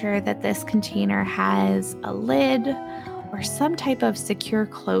make sure that this container has a lid or some type of secure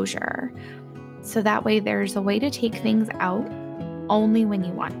closure, so that way there's a way to take things out only when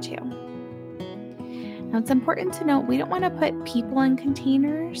you want to. Now, it's important to note we don't want to put people in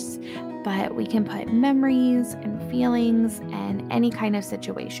containers, but we can put memories and feelings and any kind of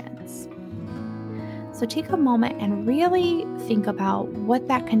situations. So take a moment and really think about what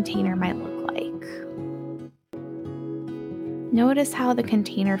that container might look like. Notice how the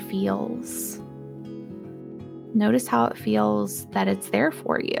container feels. Notice how it feels that it's there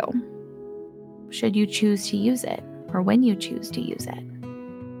for you, should you choose to use it or when you choose to use it.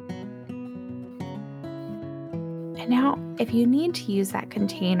 And now, if you need to use that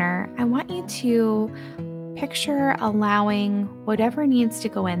container, I want you to picture allowing whatever needs to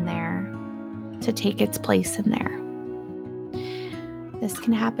go in there to take its place in there. This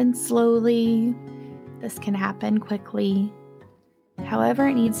can happen slowly. This can happen quickly. However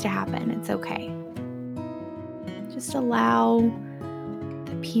it needs to happen, it's okay. Just allow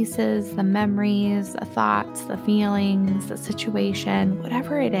the pieces, the memories, the thoughts, the feelings, the situation,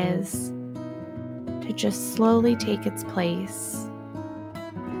 whatever it is, to just slowly take its place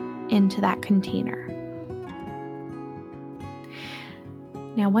into that container.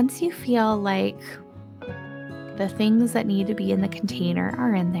 Now, once you feel like the things that need to be in the container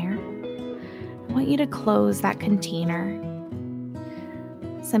are in there, I want you to close that container.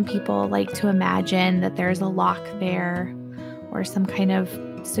 Some people like to imagine that there's a lock there or some kind of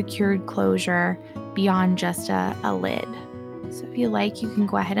secured closure beyond just a lid. So if you like, you can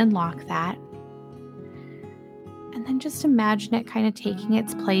go ahead and lock that. And then just imagine it kind of taking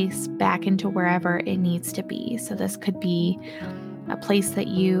its place back into wherever it needs to be. So this could be a place that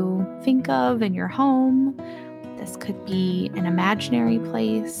you think of in your home. This could be an imaginary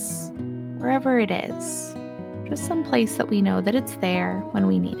place, wherever it is. Just some place that we know that it's there when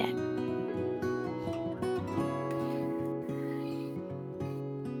we need it.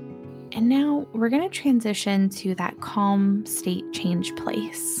 And now we're going to transition to that calm state change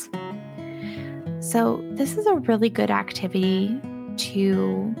place. So this is a really good activity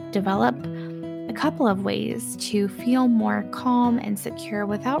to develop a couple of ways to feel more calm and secure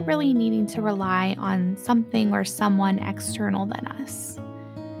without really needing to rely on something or someone external than us.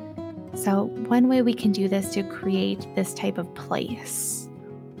 So one way we can do this to create this type of place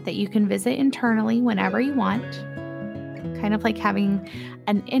that you can visit internally whenever you want, kind of like having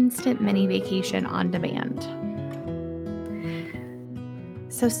an instant mini vacation on demand.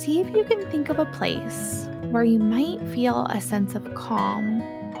 So see if you can think of a place where you might feel a sense of calm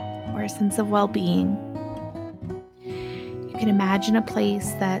or a sense of well-being. You can imagine a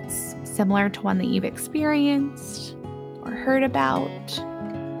place that's similar to one that you've experienced or heard about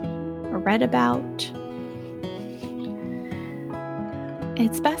or read about.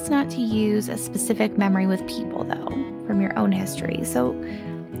 It's best not to use a specific memory with people, though, from your own history. So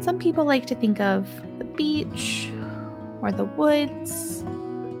some people like to think of the beach or the woods,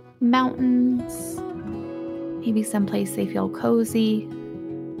 mountains, maybe someplace they feel cozy.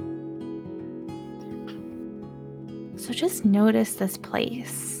 So just notice this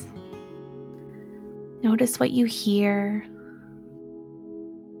place. Notice what you hear.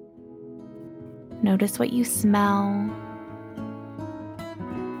 Notice what you smell.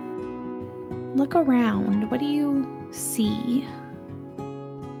 Look around. What do you see?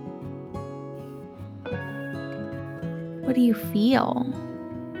 What do you feel?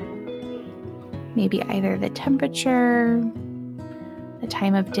 Maybe either the temperature, the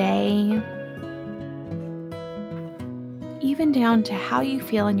time of day, even down to how you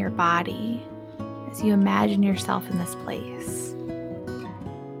feel in your body as you imagine yourself in this place.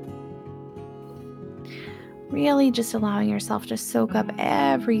 Really just allowing yourself to soak up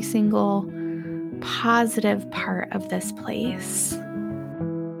every single positive part of this place.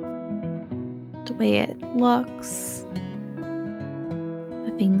 The way it looks,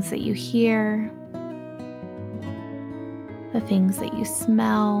 the things that you hear, the things that you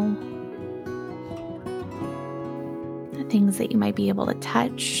smell, the things that you might be able to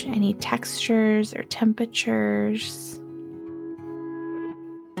touch, any textures or temperatures,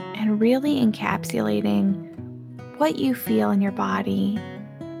 and really encapsulating what you feel in your body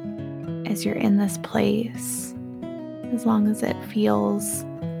as you're in this place, as long as it feels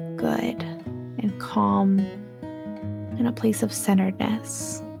good and calm and a place of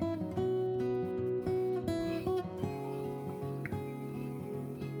centeredness.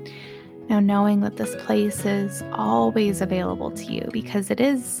 Now, knowing that this place is always available to you because it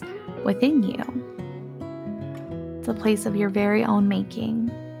is within you. It's a place of your very own making,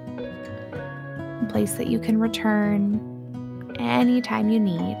 a place that you can return anytime you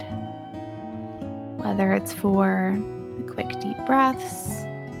need, whether it's for the quick deep breaths,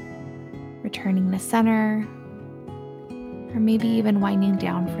 returning to center, or maybe even winding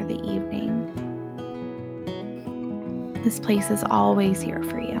down for the evening. This place is always here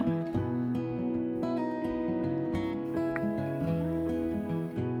for you.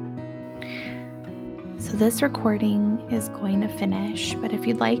 So this recording is going to finish, but if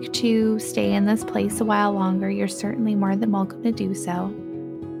you'd like to stay in this place a while longer, you're certainly more than welcome to do so.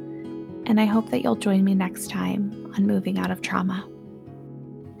 And I hope that you'll join me next time on Moving Out of Trauma.